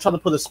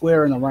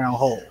square in a round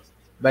hole.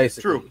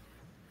 Basically, True,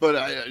 but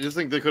I just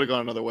think they could have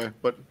gone another way.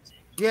 But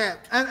yeah,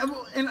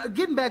 and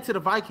getting back to the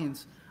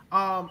Vikings,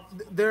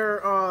 their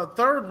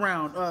third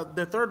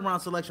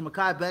round selection,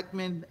 Mekhi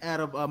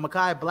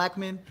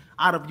Blackman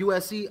out of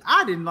USC.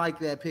 I didn't like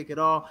that pick at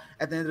all.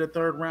 At the end of the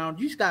third round,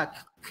 you just got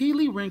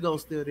Keely Ringo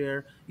still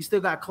there. You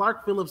still got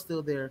Clark Phillips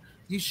still there.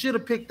 You should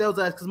have picked those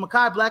guys because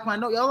Mekhi Blackman, I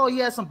know, although he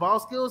has some ball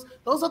skills,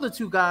 those other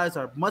two guys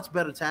are much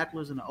better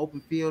tacklers in the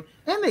open field,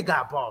 and they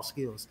got ball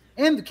skills.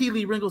 And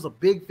Keely Ringo's a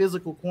big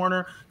physical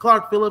corner.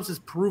 Clark Phillips is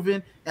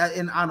proven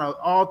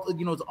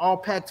it's all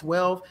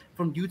Pac-12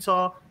 from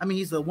Utah. I mean,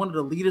 he's one of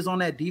the leaders on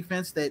that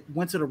defense that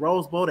went to the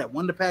Rose Bowl, that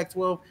won the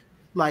Pac-12.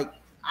 Like,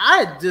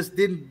 I just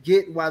didn't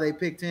get why they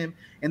picked him.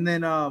 And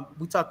then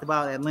we talked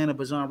about Atlanta,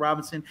 Bijan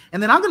Robinson.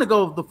 And then I'm going to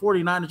go with the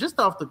 49ers just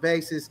off the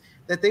basis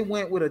that they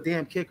went with a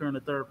damn kicker in the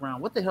third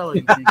round. What the hell are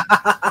you thinking?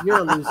 You're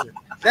a loser.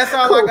 That's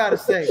all I got to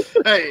say.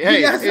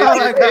 Hey, that's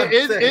all I got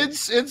to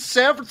say. In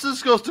San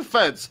Francisco's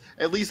defense,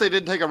 at least they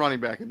didn't take a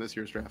running back in this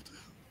year's draft.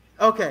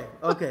 Okay.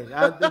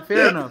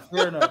 Fair enough.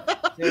 I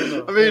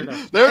mean,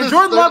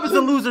 Jordan Love is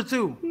a loser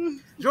too.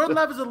 Jordan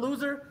Love is a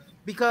loser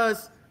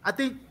because I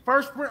think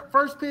first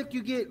pick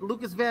you get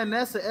Lucas Van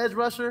Ness, an edge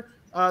rusher.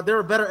 There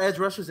are better edge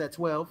rushers at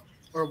 12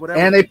 or whatever.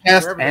 And they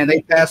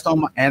passed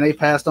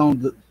on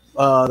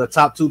the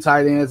top two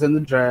tight ends in the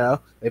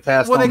draft. They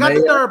passed. Well, on they got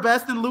Mayer. the third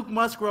best in Luke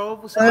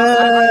Musgrove. So they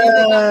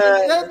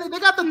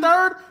got the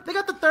third. They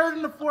got the third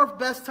and the fourth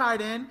best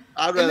tight end.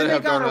 I'd rather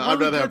have Darnell.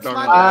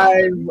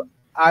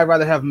 I'd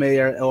rather have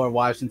Mayer or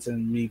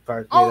Washington. Me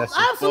personally. Oh,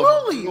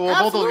 absolutely.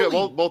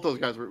 Well, both those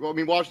guys were. Well, I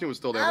mean, Washington was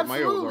still there, but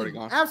Mayer was already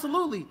gone.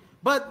 Absolutely.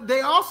 But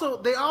they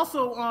also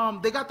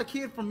they got the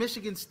kid from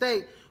Michigan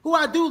State who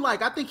I do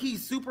like. I think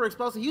he's super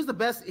explosive. He's the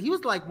best. He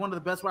was like one of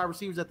the best wide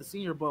receivers at the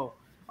Senior Bowl.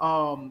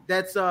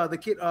 That's the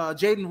kid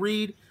Jaden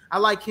Reed. I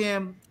like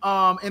him.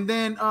 And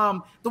then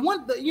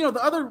the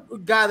other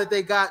guy that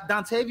they got,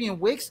 Dontavian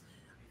Wicks.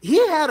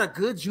 He had a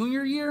good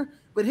junior year,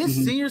 but his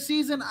senior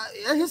season,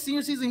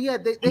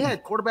 they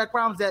had quarterback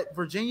problems at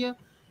Virginia.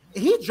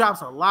 He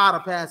drops a lot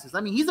of passes.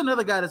 I mean, he's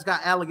another guy that's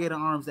got alligator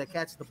arms that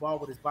catches the ball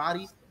with his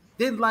body.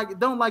 Don't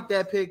like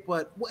that pick,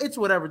 but it's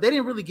whatever. They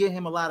didn't really get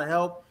him a lot of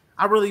help.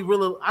 I really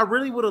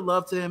would have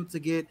loved him to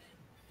get,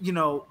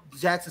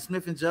 Jackson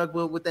Smith and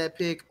Jugwood with that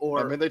pick, or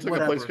I mean, they took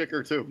a place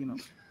kicker too.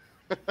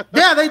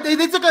 Yeah,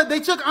 they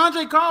took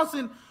Andre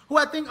Carlson, who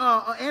I think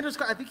Anders.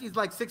 I think he's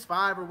like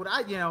 6'5" or what.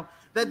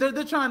 That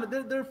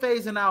they're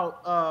phasing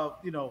out.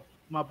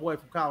 My boy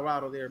from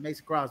Colorado there,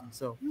 Mason Crosby.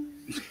 So.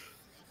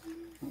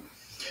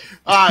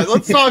 All right,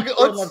 let's talk.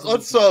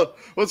 Let's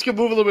move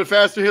a little bit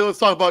faster here. Let's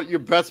talk about your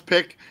best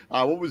pick.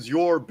 What was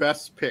your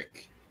best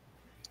pick?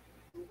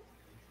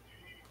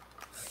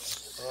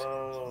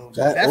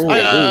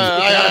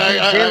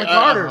 Jalen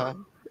Carter.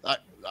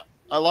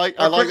 I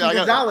got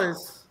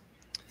Gonzalez.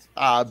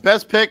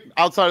 Best pick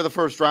outside of the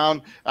first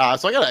round.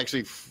 So I got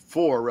actually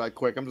 4 right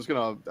quick. I'm just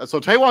gonna. So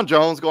Taywon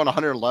Jones going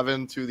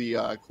 111 to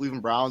the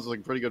Cleveland Browns is like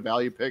a pretty good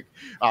value pick.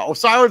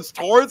 Osiris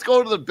Torrance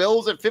going to the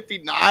Bills at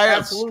 59.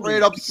 Absolutely.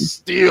 Straight up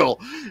steal.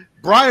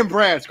 Brian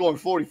Branch going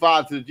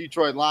 45 to the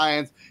Detroit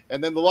Lions,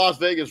 and then the Las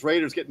Vegas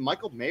Raiders getting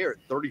Michael Mayer at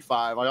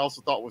 35. I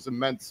also thought was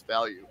immense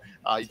value.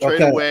 You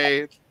trade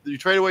away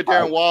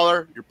Darren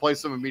Waller. You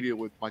replace him immediately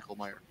with Michael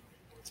Mayer.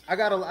 I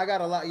got a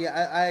lot.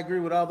 Yeah, I agree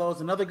with all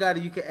those. Another guy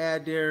that you could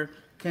add there,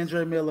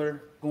 Kendre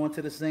Miller going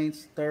to the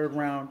Saints, third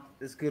round.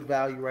 It's good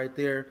value right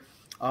there.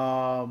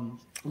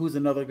 Who's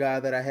another guy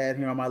that I had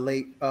here on my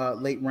late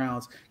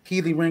rounds?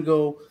 Keely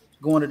Ringo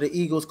going to the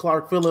Eagles.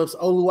 Clark Phillips,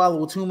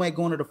 Oluwatume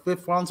going to the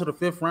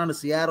fifth round of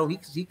Seattle.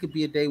 He could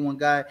be a day one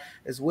guy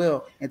as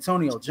well.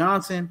 Antonio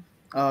Johnson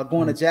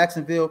going to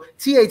Jacksonville.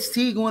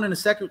 THT going in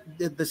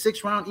the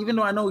sixth round. Even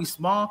though I know he's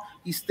small,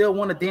 he still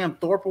won a damn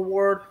Thorpe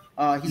Award.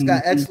 He's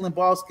got excellent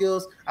ball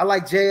skills. I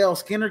like JL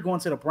Skinner going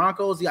to the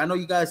Broncos. I know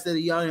you guys said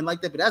y'all didn't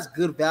like that, but that's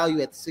good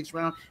value at the 6th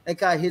round. That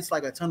guy hits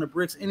like a ton of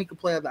bricks, and he can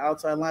play at the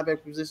outside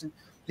linebacker position.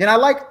 Then I'm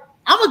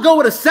gonna go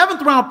with a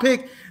 7th round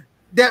pick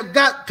that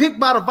got picked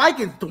by the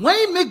Vikings,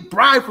 Dwayne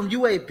McBride from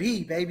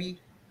UAB, baby.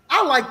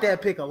 I like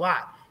that pick a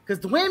lot because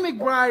Dwayne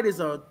McBride is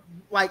a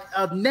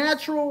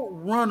natural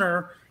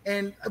runner,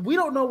 and we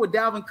don't know what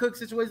Dalvin Cook's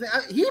situation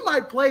is. He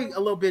might play a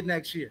little bit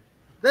next year.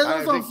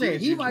 That's what I'm saying.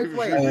 He might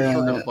play. He's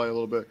going to play a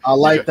little bit. I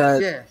like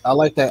that. Yeah. I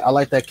like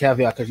that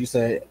caveat because you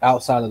said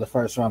outside of the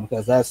first round,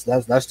 because that's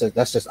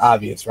just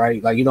obvious,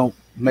 right? Like you don't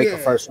make a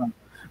first round,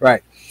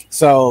 right?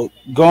 So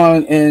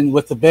going in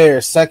with the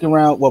Bears, second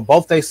round,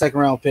 both they second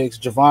round picks,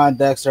 Javon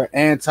Dexter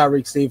and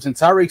Tyreek Stevenson.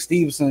 Tyreek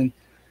Stevenson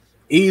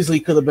easily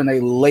could have been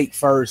a late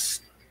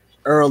first,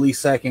 early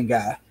second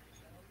guy,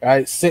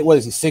 right? What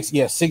is he?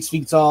 6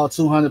 feet tall,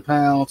 200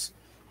 pounds,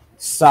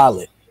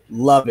 solid,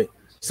 love it.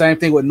 Same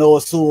thing with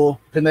Noah Sewell,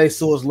 Penei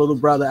Sewell's little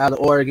brother out of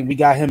Oregon. We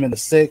got him in the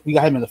 6th. We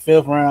got him in the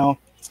 5th round.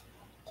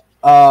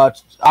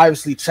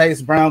 Obviously,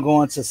 Chase Brown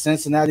going to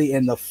Cincinnati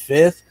in the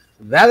 5th.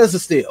 That is a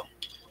steal.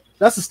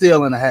 That's a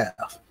steal and a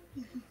half.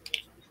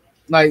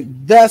 Like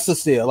that's a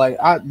steal. Like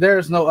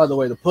there's no other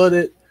way to put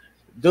it.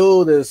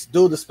 Dude is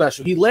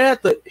special. He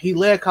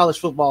led college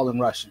football in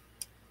rushing.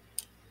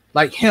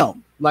 Like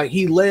him. Like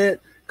he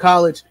led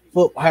college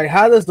football.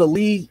 How does the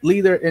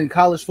leader in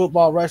college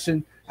football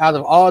rushing out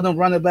of all them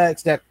running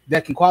backs that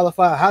can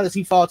qualify? How does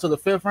he fall to the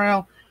 5th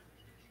round?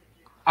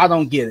 I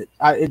don't get it.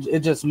 It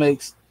just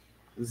makes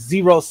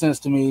zero sense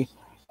to me.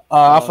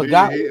 I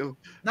forgot.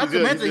 Not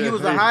to mention he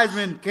was a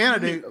Heisman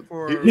candidate.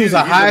 He was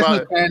a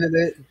Heisman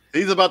candidate.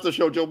 He's about to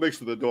show Joe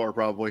Mixon the door,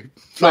 probably.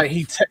 Like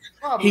he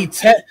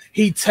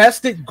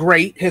tested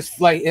great. It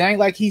ain't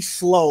like he's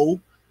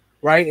slow,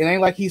 right? It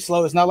ain't like he's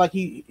slow. It's not like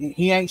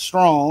he ain't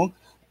strong.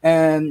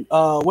 And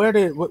where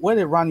did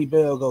Ronnie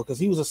Bell go? Because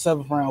he was a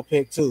 7th round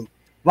pick too.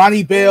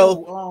 Ronnie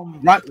Bell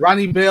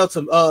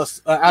to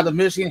out of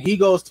Michigan.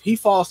 He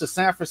falls to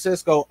San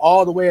Francisco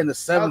all the way in the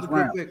 7th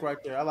round. Pick right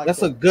there. I like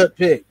that's a good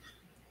pick.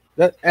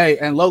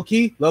 And low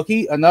key,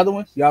 another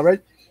one. Y'all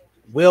ready?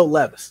 Will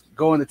Levis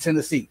going to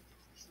Tennessee.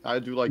 I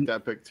do like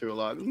that pick too a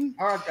lot.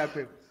 I like that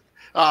pick.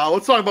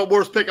 Let's talk about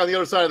worst pick on the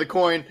other side of the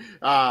coin.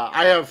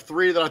 I have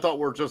 3 that I thought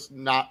were just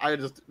not.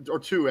 Or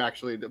 2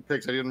 actually, the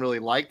picks I didn't really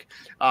like.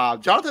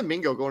 Jonathan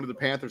Mingo going to the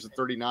Panthers at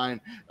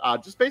 39.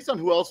 Just based on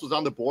who else was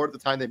on the board at the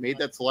time they made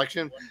that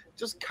selection,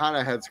 just kind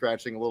of head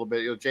scratching a little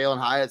bit. Jalen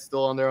Hyatt's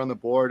still on there on the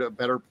board, a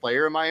better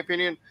player in my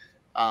opinion.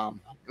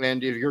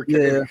 And if you're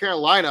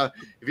Carolina,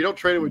 if you don't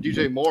trade it with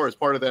DJ Moore as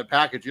part of that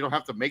package, you don't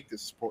have to make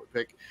this support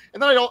pick.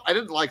 And then I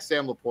didn't like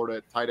Sam Laporta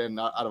at tight end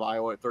out of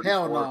Iowa at 34.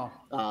 Hell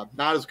no.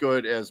 Not as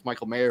good as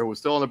Michael Mayer, who was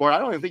still on the board. I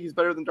don't even think he's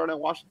better than Darnell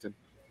Washington.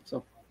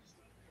 So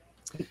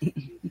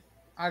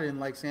I didn't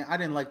like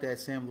that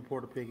Sam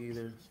Laporta pick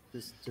either.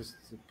 Just to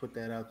put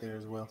that out there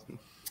as well.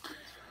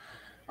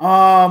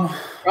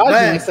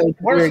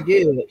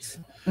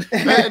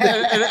 Since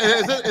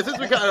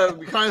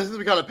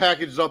we kind of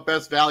packaged up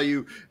best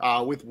value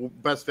with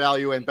best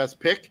value and best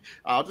pick,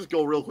 I'll just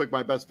go real quick.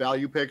 My best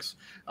value picks.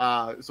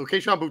 So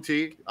Keyshawn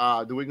Boutte,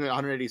 New England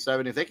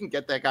 187. If they can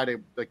get that guy to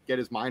get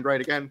his mind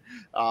right again,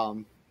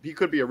 he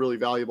could be a really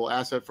valuable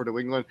asset for New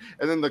England.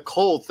 And then the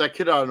Colts, that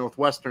kid out of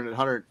Northwestern at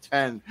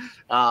 110.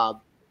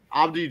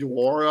 Abdi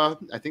Dewara,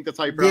 I think that's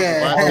how you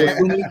pronounce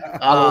his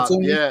last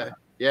name.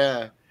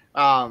 Yeah.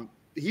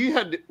 He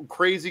had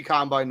crazy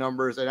combine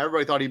numbers, and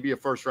everybody thought he'd be a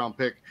first-round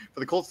pick.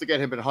 For the Colts to get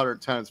him at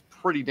 110 is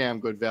pretty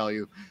damn good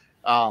value.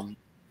 Yeah.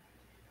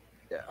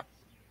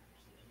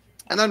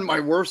 And then my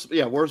worst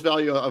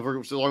value, as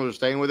long as we're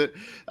staying with it,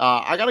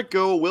 I got to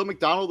go Will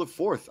McDonald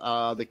IV,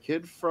 the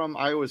kid from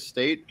Iowa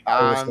State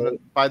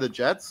by the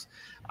Jets.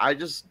 I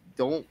just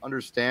don't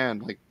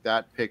understand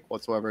that pick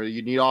whatsoever.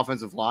 You need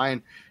offensive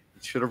line.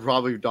 You should have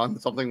probably done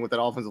something with that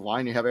offensive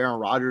line. You have Aaron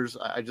Rodgers.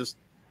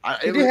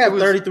 He did have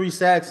 33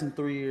 sacks in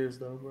 3 years,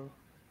 though, bro.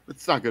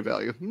 It's not good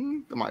value,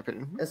 in my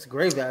opinion. That's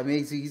great value. I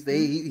mean,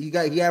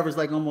 he averaged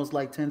almost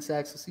 10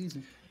 sacks a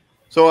season.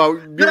 So,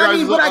 I get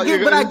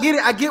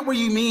it. I get what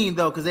you mean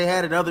though, because they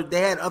had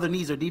other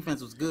needs. Their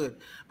defense was good,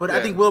 but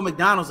I think Will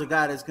McDonald's a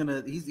guy that's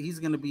he's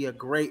gonna be a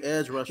great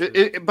edge rusher.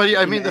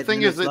 The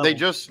thing is that they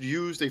just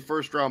used a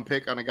 1st-round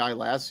pick on a guy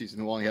last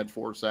season who only had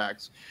 4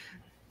 sacks.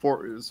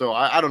 So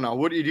I don't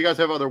know. Do you guys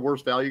have other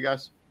worst value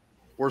guys?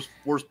 Worst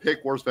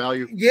pick, worst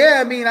value.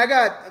 Yeah,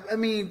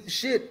 the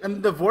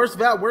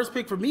worst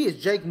pick for me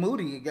is Jake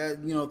Moody. You got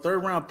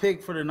 3rd round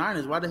pick for the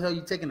Niners. Why the hell are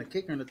you taking a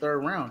kicker in the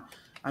 3rd round?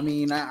 I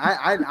mean,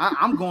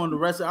 I'm going the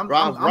rest of.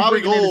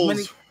 Robbie Gould.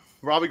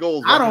 Robbie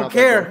Gould. I don't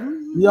care.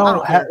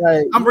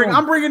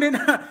 I'm bringing in.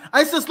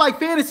 It's just like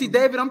fantasy,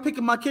 David. I'm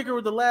picking my kicker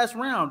with the last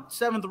round,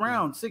 7th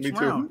round, 6th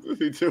round.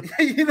 Me too.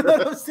 You know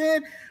what I'm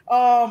saying?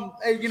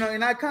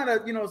 And I kind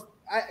of,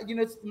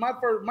 it's my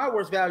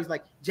worst value is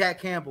like Jack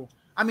Campbell.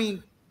 I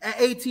mean, at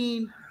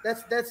 18,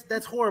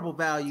 that's horrible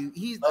value.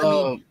 He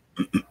should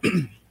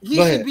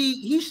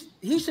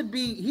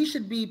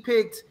be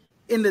picked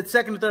in the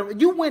 2nd or 3rd.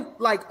 You went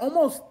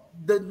almost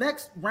the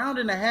next round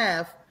and a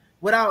half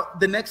without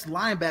the next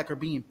linebacker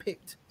being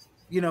picked.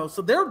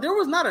 So there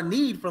was not a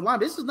need for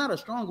linebacker. This is not a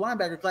strong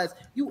linebacker class.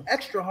 You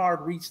extra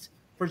hard reached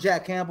for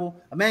Jack Campbell.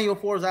 Emmanuel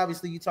Forbes,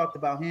 obviously, you talked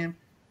about him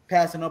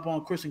passing up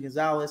on Christian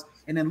Gonzalez,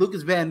 and then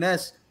Lucas Van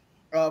Ness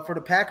for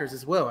the Packers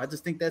as well. I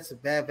just think that's a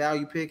bad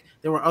value pick.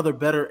 There were other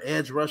better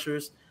edge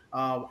rushers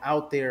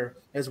out there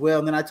as well.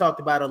 And then I talked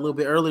about it a little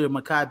bit earlier,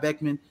 Mekhi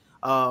Blackman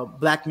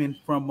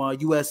from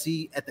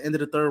USC at the end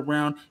of the 3rd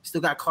round. You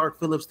still got Clark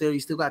Phillips there. You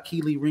still got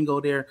Keely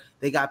Ringo there.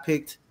 They got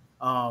picked,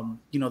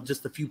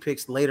 just a few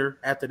picks later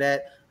after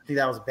that. I think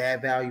that was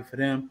bad value for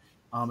them,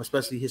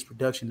 especially his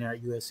production there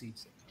at USC.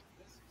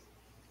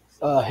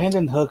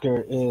 Hendon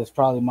Hooker is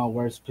probably my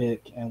worst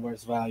pick and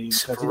worst value.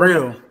 For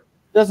real.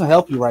 Doesn't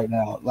help you right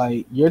now.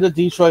 You're the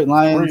Detroit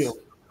Lions.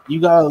 You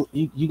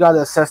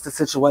gotta assess the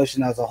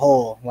situation as a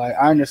whole.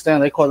 I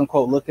understand they quote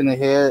unquote looking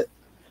ahead,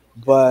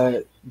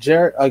 but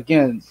Jared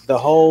again,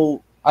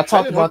 I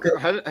talked about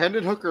that.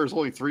 Hendon Hooker is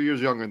only 3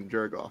 years younger than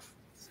Jared Goff,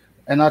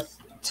 and I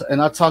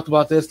talked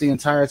about this the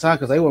entire time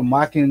because they were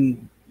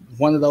mocking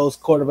one of those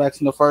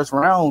quarterbacks in the 1st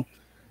round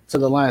to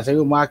the Lions. They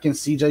were mocking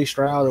C.J.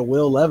 Stroud or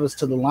Will Levis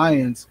to the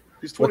Lions.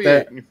 He's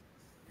 28.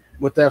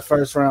 with that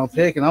first round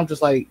pick, and I'm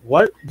just like,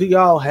 what do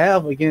y'all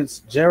have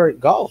against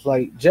Jared Goff?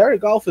 Like Jared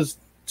Goff is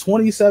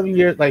 27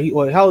 years. Like,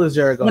 how old is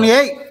Jared Goff?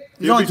 28.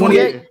 He's only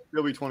 28.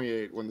 He'll be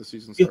 28 when the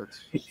season starts.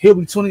 He'll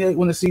be 28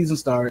 when the season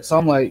starts. So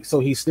I'm like, so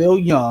he's still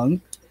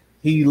young.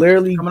 He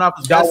literally coming off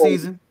his best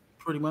season,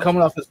 pretty much.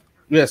 Coming off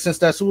since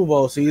that Super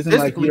Bowl season,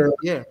 like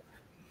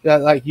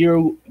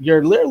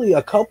you're literally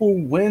a couple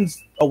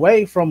wins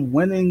away from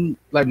winning,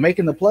 like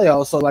making the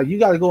playoffs. So like you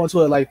got to go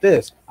into it like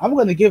this. I'm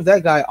going to give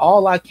that guy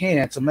all I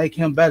can to make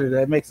him better.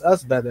 That makes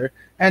us better.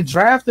 And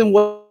drafting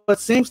what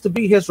seems to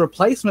be his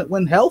replacement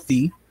when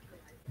healthy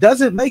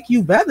doesn't make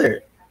you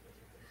better.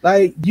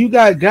 Like you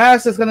got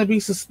guys that's going to be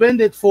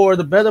suspended for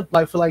the better,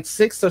 like for like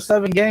 6 or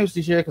 7 games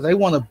this year because they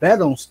want to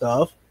bet on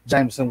stuff.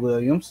 Jameson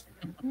Williams.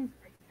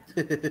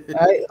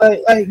 Like,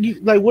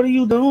 what are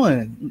you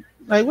doing?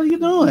 Like, what are you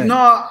doing?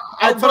 No,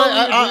 I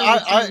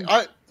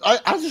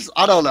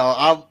don't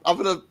know. I'm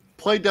gonna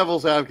play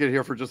devil's advocate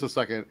here for just a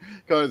second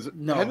because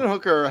Hendon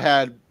Hooker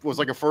was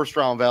like a first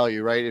round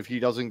value, right? If he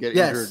doesn't get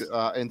injured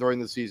and during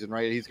the season,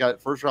 right? He's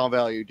got first round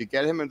value to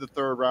get him into the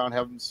third round,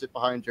 have him sit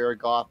behind Jared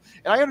Goff.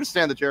 And I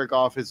understand that Jared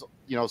Goff is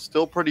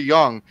still pretty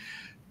young.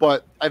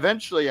 But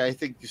eventually, I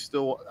think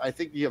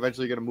you're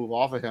eventually going to move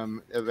off of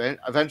him.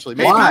 Eventually,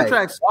 maybe. Why?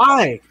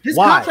 His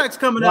contract's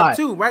coming up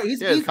too, right?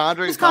 His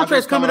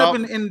contract's coming up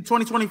in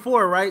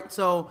 2024, right?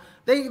 So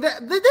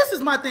this is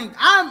my thing.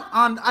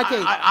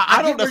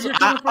 I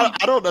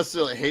don't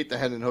necessarily hate the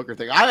Hendon Hooker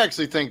thing. I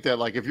actually think that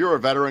like if you're a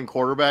veteran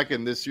quarterback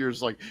and this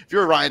year's like if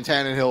you're Ryan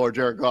Tannehill or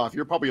Jared Goff,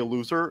 you're probably a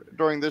loser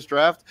during this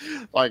draft.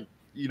 Like.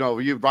 You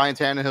have Ryan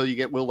Tannehill, you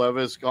get Will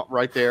Levis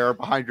right there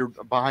behind you,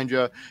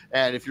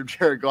 and if you're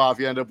Jared Goff,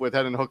 you end up with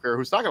Hendon Hooker,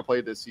 who's not going to play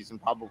this season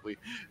probably.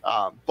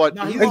 But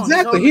no,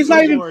 exactly, he's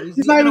not even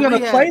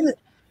going to play it.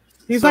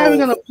 He's not even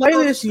going to play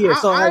this year.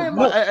 So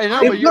but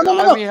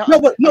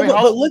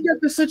look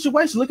at the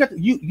situation. Look at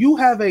you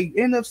have a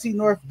NFC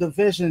North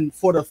division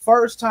for the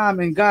first time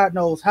in God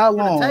knows how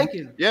long.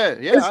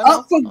 It's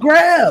up for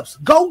grabs.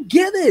 Go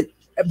get it.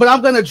 But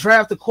I'm going to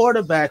draft a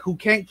quarterback who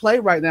can't play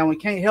right now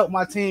and can't help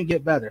my team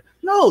get better.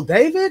 No,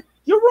 David,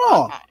 you're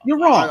wrong. You're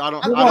wrong. I'm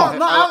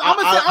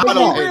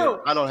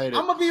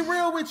gonna be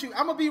real with you.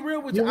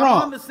 You're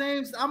I'm on the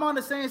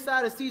same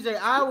side as TJ.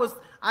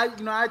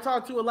 I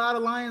talked to a lot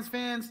of Lions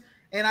fans,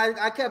 and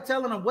I kept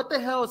telling them, what the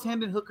hell is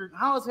Hendon Hooker?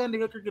 How is Hendon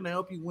Hooker going to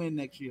help you win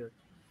next year?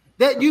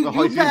 That you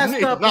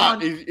passed up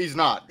on. He's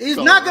not. He's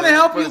not going to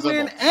help you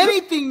win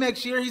anything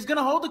next year. He's going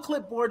to hold the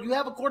clipboard. You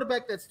have a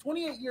quarterback that's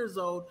 28 years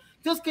old,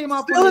 just came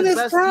out still in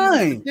his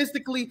prime,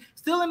 statistically,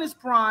 still in his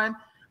prime.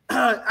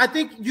 I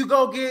think you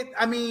go get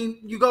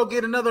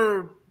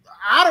another.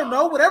 I don't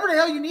know, whatever the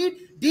hell you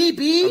need.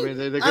 DB. I mean,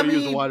 they could have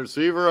used a wide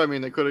receiver. I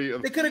mean, they could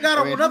have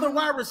got another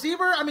wide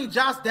receiver. I mean,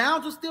 Josh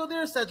Downs was still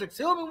there. Cedric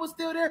Tillman was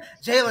still there.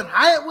 Jalen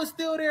Hyatt was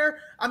still there.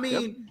 I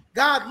mean,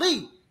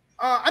 godly.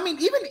 Look at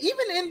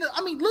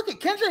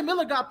Kendra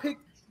Miller got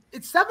picked.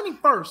 It's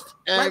 71st.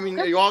 And right? I mean,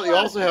 you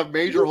also have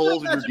major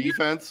holes in your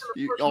defense.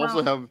 You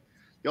also have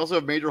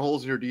major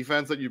holes in your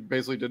defense that you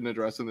basically didn't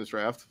address in this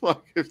draft.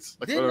 Didn't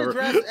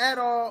address at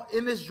all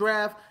in this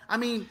draft. I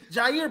mean,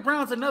 Jair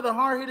Brown's another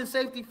hard-hitting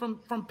safety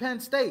from Penn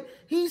State.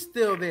 He's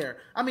still there.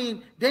 I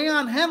mean,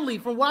 Deion Henley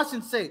from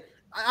Washington State.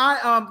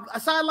 A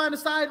sideline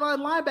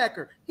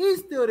linebacker. He's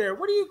still there.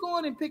 What are you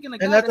going and picking a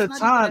guy that's not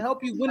going to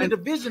help you win a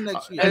division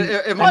next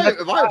year? In my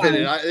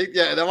opinion,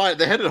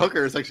 the Hendon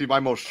Hooker is actually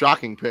my most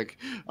shocking pick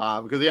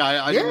because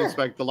I didn't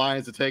expect the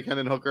Lions to take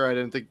Hendon Hooker.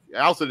 I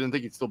also didn't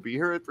think he'd still be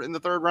here in the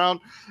third round.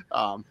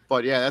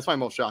 But yeah, that's my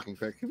most shocking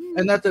pick.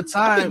 And at the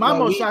time, I think my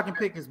most shocking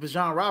pick is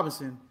Bijan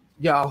Robinson.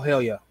 Yeah, oh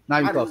hell yeah,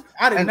 not even close.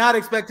 I did not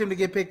expect him to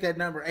get picked at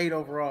number 8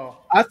 overall.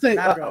 I think.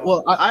 I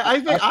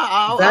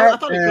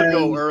thought he could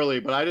go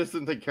early, but I just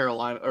didn't think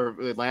Carolina or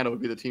Atlanta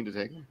would be the team to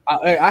take him.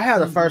 I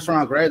had a first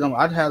round grade on.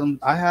 I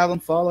had him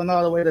falling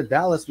all the way to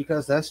Dallas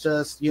because that's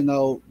just picking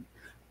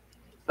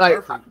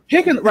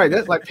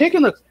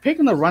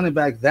a running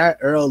back that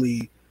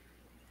early.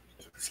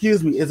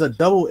 Excuse me, is a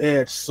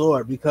double-edged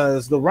sword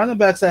because the running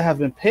backs that have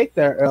been picked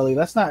that early.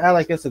 Let's not act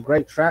like it's a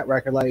great track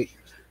record. Like.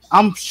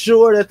 I'm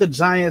sure that the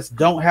Giants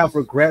don't have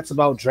regrets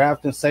about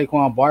drafting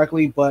Saquon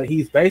Barkley, but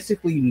he's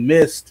basically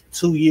missed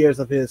 2 years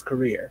of his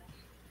career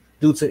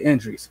due to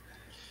injuries.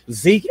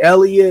 Zeke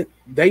Elliott,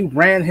 they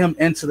ran him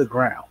into the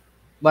ground.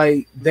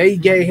 Like, they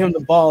gave him the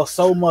ball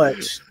so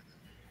much.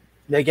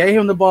 Ran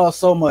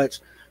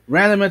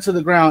him into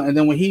the ground, and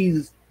then when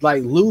he,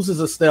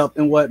 loses a step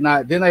and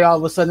whatnot, then they all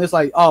of a sudden, it's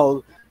like,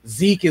 oh,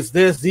 Zeke is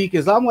this, Zeke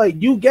is... I'm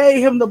like, you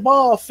gave him the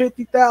ball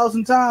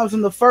 50,000 times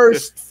in the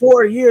first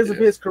 4 years of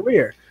his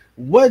career.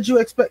 What'd you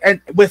expect?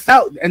 And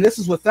this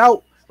is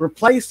without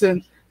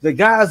replacing the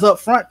guys up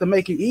front to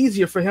make it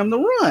easier for him to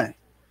run.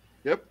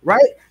 Yep.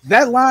 Right?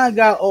 That line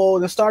got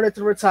old and started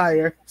to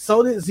retire.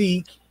 So did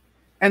Zeke.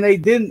 And they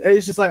didn't.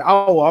 It's just like,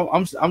 oh,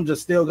 I'm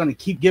just still going to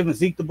keep giving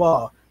Zeke the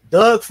ball.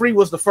 Doug Free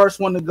was the first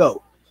one to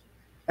go.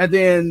 And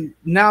then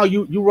now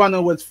you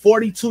running with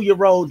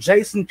 42-year-old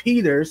Jason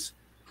Peters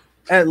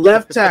at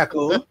left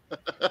tackle.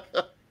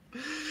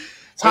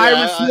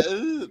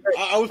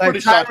 I was pretty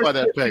shocked by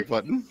that pick,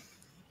 but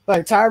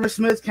like Tyron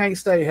Smith can't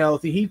stay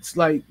healthy. He's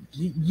like,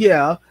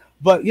 yeah,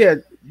 but yeah,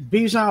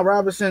 Bijan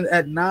Robinson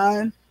at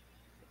 9.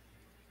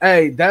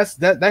 Hey,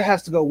 that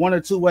has to go one or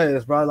two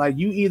ways, bro. Like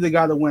you either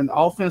got to win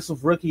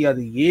Offensive Rookie of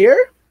the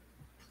Year.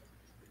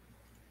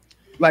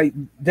 Like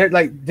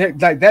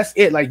that's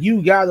it. Like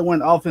you got to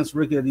win Offensive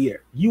Rookie of the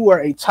Year. You are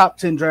a top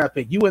 10 draft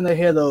pick. You in the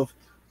head of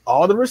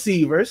all the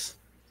receivers.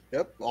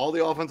 Yep, all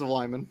the offensive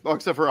linemen,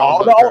 except for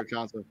all outside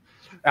concept.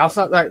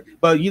 Outside, like,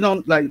 but you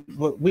don't like.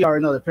 But we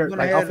already know that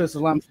like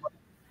offensive linemen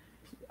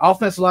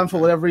for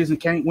whatever reason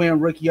can't win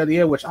Rookie of the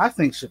Year, which I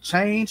think should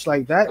change.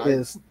 Like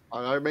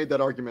I made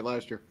that argument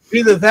last year.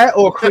 Either that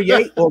or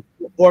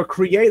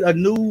create a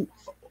new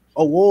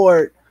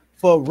award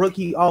for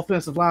rookie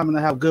offensive linemen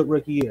to have good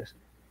rookie years.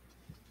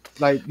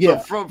 Like, yeah,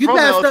 so you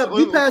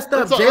passed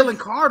up Jalen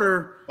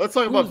Carter. Let's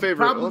talk about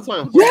favorite.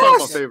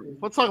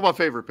 Let's talk about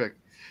favorite pick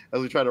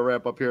as we try to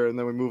wrap up here, and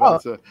then we move on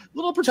to a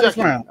little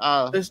projection.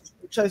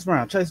 Chase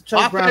Brown.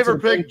 My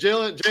favorite pick,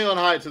 Jalen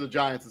Hyatt to the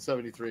Giants at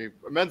 73.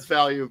 Immense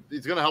value.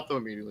 He's going to help them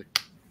immediately.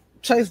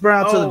 Chase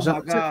Brown to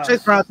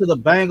the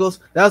Bengals.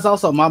 That was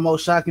also my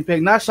most shocking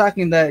pick. Not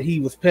shocking that he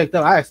was picked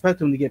up. I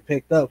expect him to get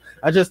picked up.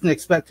 I just didn't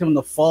expect him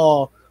to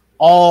fall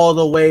all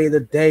the way to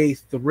day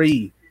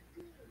 3.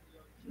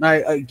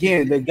 Like,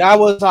 again, the guy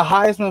was a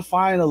Heisman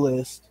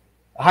finalist.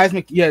 Not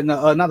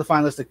the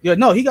finalist. Yeah,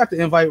 no, he got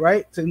the invite,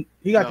 right?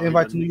 He got the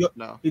invite to New York.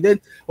 No, he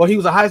didn't. Well, he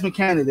was a Heisman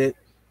candidate.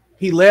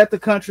 He led the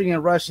country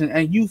in rushing,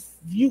 and you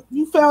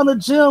found a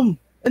gem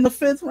in the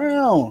 5th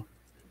round.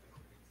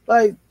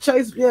 Like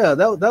Chase, yeah,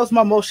 that was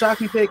my most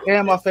shocking pick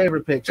and my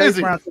favorite pick. Chase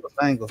Brown to the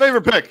Bengals.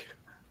 Favorite pick.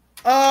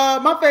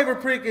 My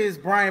favorite pick is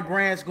Brian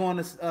Branch going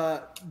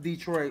to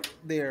Detroit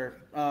there.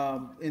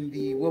 In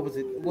the what was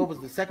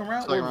the second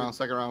round?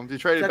 Second round. They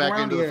traded back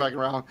into the second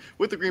round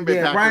with the Green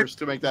Bay Packers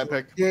to make that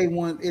pick. Day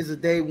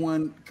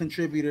one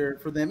contributor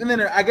for them. And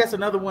then I guess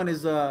another one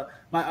is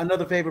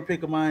another favorite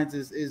pick of mine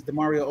is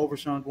DeMario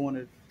Overshawn going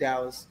to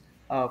Dallas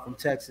from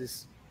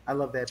Texas. I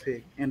love that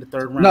pick in the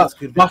 3rd round.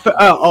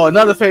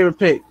 Another favorite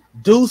pick,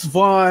 Deuce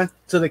Vaughn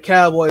to the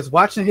Cowboys.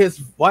 Watching his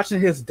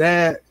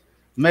dad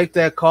make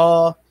that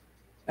call,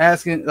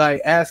 asking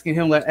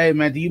him like, "Hey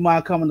man, do you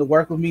mind coming to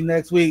work with me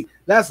next week?"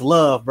 That's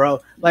love, bro.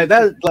 Like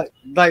that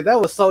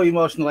was so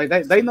emotional.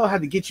 Like they know how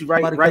to get you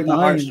right in the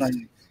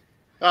heartstrings.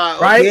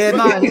 Right? Yeah,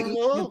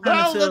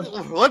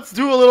 let's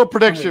do a little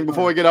prediction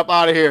before we get up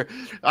out of here.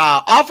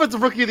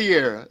 Offensive Rookie of the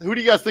Year. Who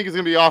do you guys think is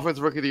going to be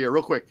Offensive Rookie of the Year?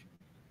 Real quick.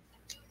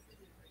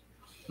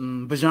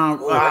 Bijan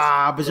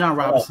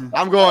Robinson.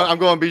 I'm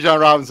going Bijan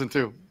Robinson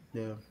too.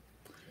 Yeah.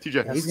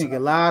 TJ. He's gonna get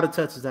a lot of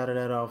touches out of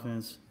that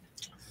offense.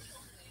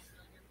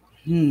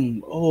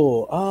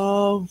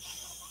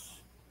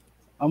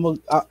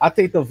 I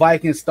think the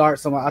Vikings start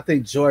someone. I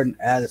think Jordan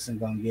Addison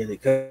gonna get it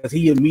because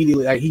he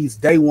immediately he's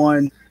day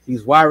 1.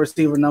 He's wide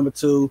receiver number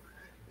 2.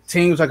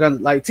 Teams are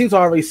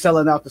already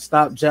selling out to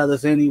stop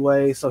Jealous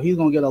anyway, so he's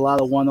gonna get a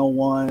lot of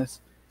 1-on-1s.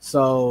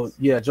 So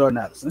yeah, Jordan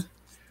Addison.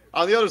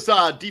 On the other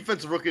side,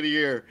 Defensive Rookie of the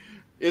Year.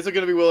 Is it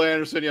going to be Will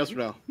Anderson? Yes or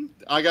no?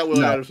 I got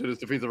Will Anderson as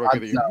Defensive Rookie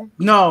of the Year.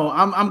 No,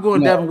 I'm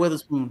going Devin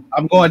Witherspoon.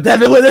 I'm going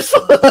Devin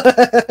Witherspoon.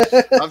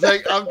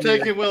 I'm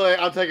taking Will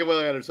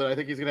Anderson. I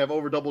think he's going to have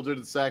over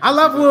double-digit sacks. I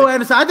love Will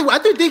Anderson. I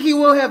do think he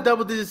will have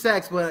double-digit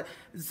sacks, but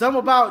something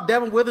about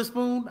Devin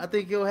Witherspoon, I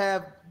think he'll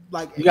have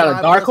like. You got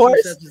a dark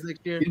horse next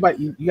year.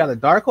 You got a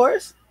dark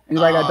horse?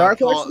 Anybody got dark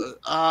horse?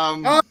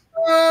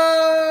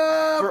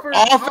 For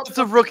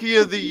Offensive Rookie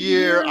of the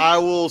Year, I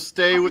will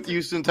stay with the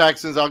Houston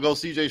Texans. I'll go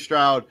C.J.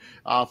 Stroud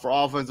for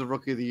Offensive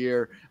Rookie of the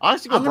Year. I'll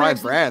actually go Brian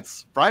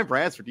Brantz. Brian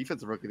Brantz for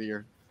Defensive Rookie of the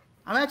Year.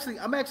 I'm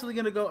actually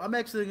gonna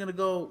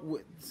go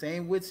with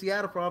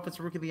Seattle for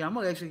Offensive Rookie of the Year. I'm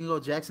actually gonna go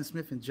Jackson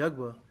Smith and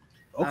Jugba.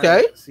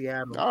 Okay,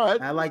 Seattle. All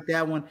right, I like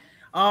that one.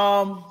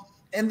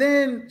 And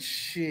then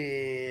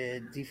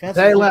defensive.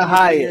 Jalen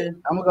Hyatt.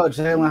 I'm gonna go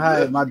Jalen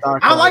Hyatt. My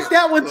dark. I like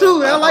that one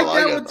too. I like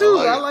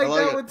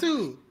that one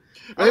too.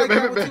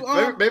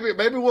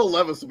 Maybe Will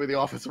Levis will be the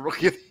Offensive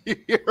Rookie of the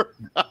Year.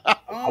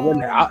 I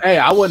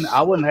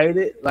wouldn't hate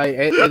it. Like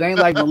it ain't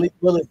like Malik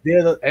Willis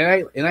did.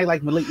 It ain't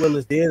like Malik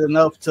Willis did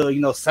enough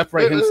to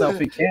separate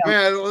himself in camp.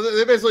 Man,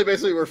 they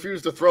basically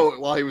refused to throw it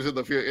while he was in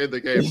the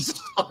game.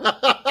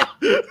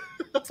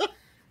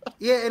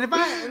 Yeah, and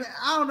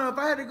I don't know if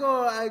I had to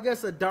go, I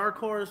guess a dark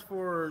horse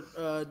for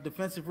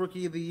Defensive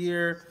Rookie of the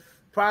Year.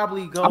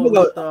 Probably go. I'm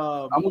gonna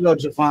go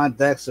Javon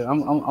Dexter.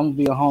 I'm gonna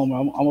be a homer.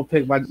 I'm gonna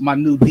pick my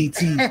new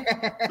DT.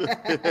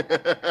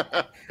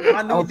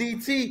 My new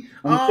DT.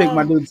 I'm gonna pick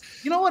my new.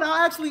 You know what?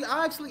 I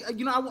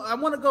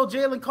want to go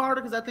Jalen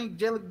Carter because I think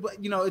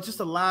Jalen. It's just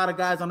a lot of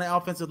guys on the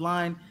offensive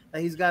line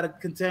that he's got to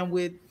contend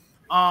with.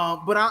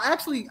 But I'll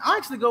actually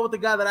go with the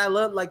guy that I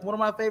love, like one of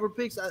my favorite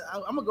picks.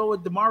 I'm gonna go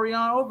with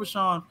DeMario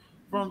Overshawn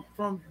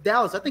from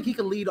Dallas. I think he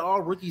could lead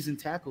all rookies in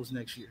tackles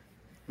next year.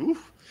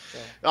 Oof.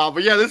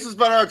 But yeah, this has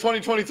been our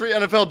 2023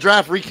 NFL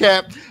Draft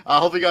recap.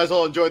 Hope you guys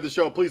all enjoyed the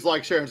show. Please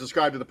like, share, and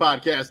subscribe to the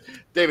podcast.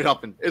 David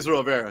Huffman,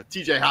 Israel Vera,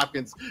 TJ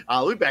Hopkins.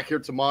 We'll be back here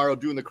tomorrow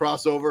doing the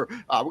crossover.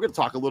 We're going to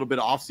talk a little bit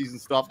of off-season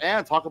stuff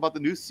and talk about the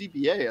new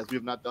CBA, as we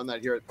have not done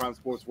that here at Prime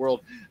Sports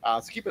World.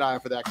 So keep an eye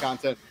out for that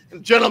content.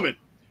 And gentlemen,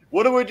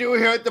 what do we do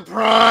here at the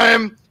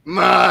Prime,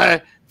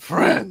 my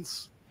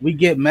friends? We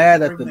get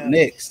mad at the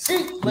Knicks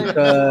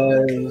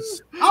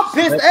because I'm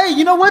pissed. Hey,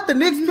 you know what? The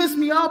Knicks pissed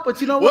me off, but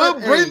you know what?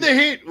 We'll bring the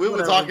heat. We'll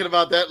be talking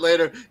about that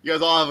later. You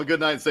guys all have a good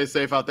night and stay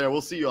safe out there.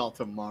 We'll see you all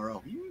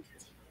tomorrow.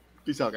 Peace out, guys.